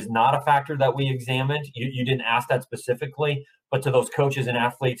 Time was not a factor that we examined. You didn't ask that specifically, but to those coaches and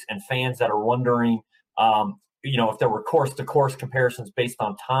athletes and fans that are wondering, if there were course-to-course comparisons based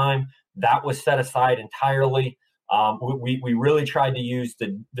on time, that was set aside entirely. We really tried to use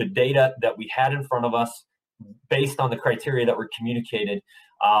the data that we had in front of us based on the criteria that were communicated.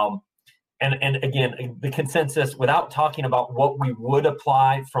 And again, the consensus, without talking about what we would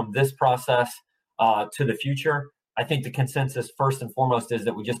apply from this process to the future, I think the consensus first and foremost is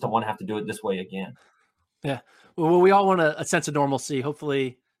that we just don't want to have to do it this way again. Yeah. Well, we all want a sense of normalcy.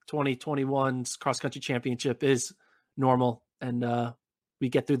 Hopefully 2021's cross-country championship is normal, and we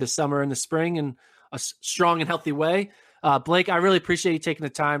get through the summer and the spring in a strong and healthy way. Blake, I really appreciate you taking the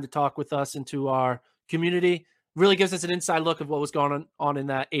time to talk with us into our community. Really gives us an inside look of what was going on in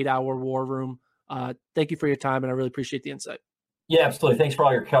that 8-hour war room. Thank you for your time, and I really appreciate the insight. Yeah, absolutely. Thanks for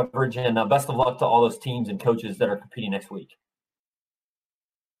all your coverage, and best of luck to all those teams and coaches that are competing next week.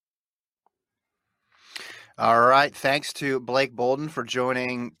 All right. Thanks to Blake Bolden for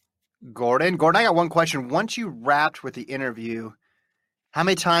joining Gordon. Gordon, I got one question. Once you wrapped with the interview, how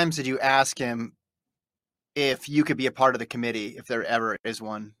many times did you ask him if you could be a part of the committee, if there ever is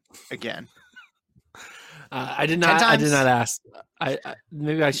one again? I did not. I did not ask.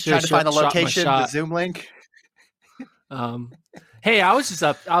 Maybe I should try to find the location, the Zoom link. Hey, I was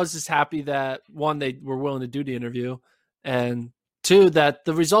just happy that one, they were willing to do the interview, and two, that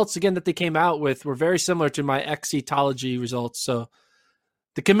the results again that they came out with were very similar to my exetology results. So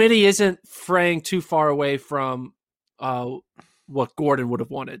the committee isn't fraying too far away from what Gordon would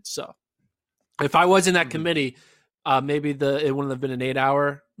have wanted. So if I was in that committee, maybe it wouldn't have been an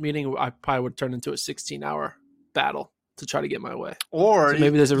 8-hour meeting. I probably would turn into a 16-hour battle to try to get my way. Or so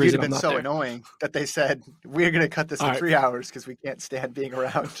maybe there's a reason you'd have I'm been not so there. annoying that they said, we're going to cut this in 3 hours because we can't stand being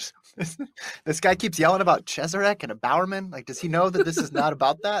around. This guy keeps yelling about Cheserek and a Bowerman. Like, does he know that this is not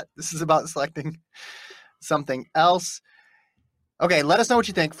about that? This is about selecting something else. Okay, let us know what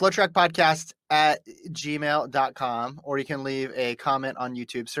you think. FloTrackPodcast@gmail.com, or you can leave a comment on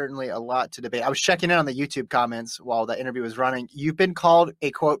YouTube. Certainly a lot to debate. I was checking in on the YouTube comments while the interview was running. You've been called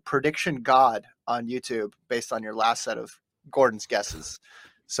a, quote, prediction god on YouTube based on your last set of Gordon's guesses.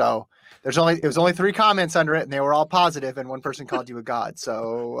 So it was only 3 comments under it, and they were all positive, and one person called you a god.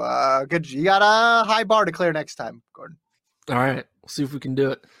 So good. You got a high bar to clear next time, Gordon. All right. We'll see if we can do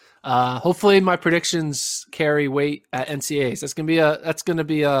it. Hopefully my predictions carry weight at NCAAs. That's gonna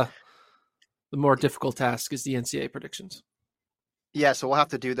be the more difficult task is the NCAA predictions. Yeah, so we'll have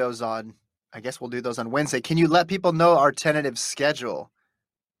to do those on Wednesday. Can you let people know our tentative schedule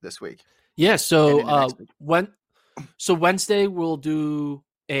this week? Yeah, so Wednesday we'll do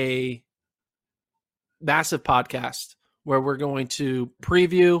a massive podcast where we're going to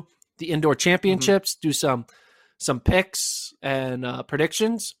preview the indoor championships, do some picks and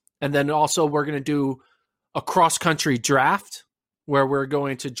predictions. And then also we're going to do a cross-country draft where we're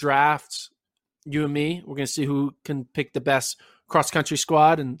going to draft you and me. We're going to see who can pick the best cross-country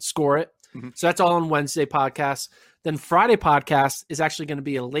squad and score it. Mm-hmm. So that's all on Wednesday podcast. Then Friday podcast is actually going to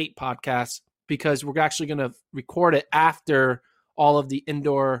be a late podcast because we're actually going to record it after all of the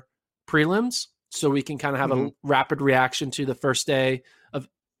indoor prelims so we can kind of have a rapid reaction to the first day of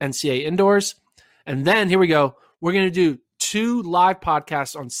NCAA indoors. And then here we go. We're going to do 2 live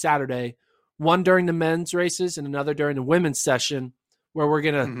podcasts on Saturday, one during the men's races and another during the women's session, where we're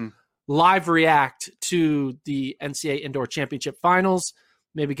going to live react to the NCAA Indoor Championship Finals,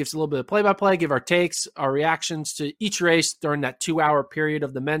 maybe give us a little bit of play-by-play, give our takes, our reactions to each race during that 2-hour period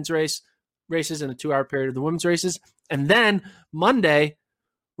of the men's races and a 2-hour period of the women's races. And then Monday,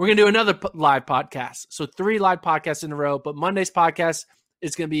 we're going to do another live podcast. So 3 live podcasts in a row, but Monday's podcast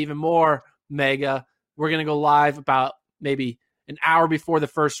is going to be even more mega. We're going to go live about maybe an hour before the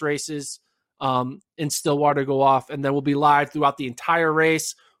first races in Stillwater go off, and then we'll be live throughout the entire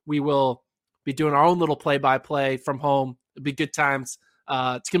race. We will be doing our own little play-by-play from home. It'll be good times.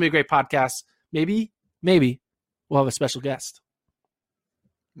 It's going to be a great podcast. Maybe we'll have a special guest.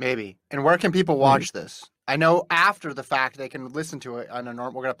 Maybe. And where can people watch this? I know after the fact they can listen to it on a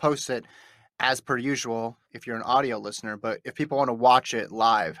normal. We're going to post it as per usual if you're an audio listener, but if people want to watch it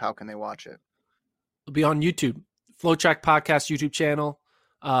live, how can they watch it? It'll be on YouTube. FloTrack Podcast YouTube channel.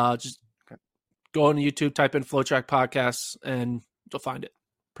 Just go on YouTube, type in FloTrack Podcasts, and you'll find it.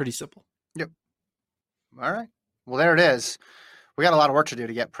 Pretty simple. Yep. All right. Well, there it is. We got a lot of work to do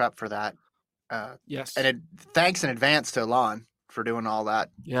to get prepped for that. Yes. And thanks in advance to Alon for doing all that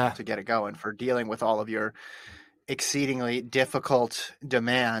to get it going, for dealing with all of your exceedingly difficult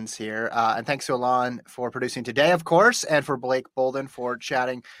demands here. And thanks to Alon for producing today, of course, and for Blake Bolden for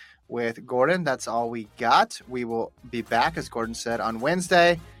chatting with Gordon. That's all we got. We will be back, as Gordon said, on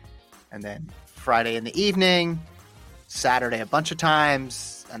Wednesday, and then Friday in the evening, Saturday a bunch of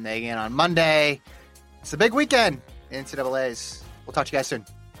times, and then again on Monday. It's a big weekend in NCAAs. We'll talk to you guys soon.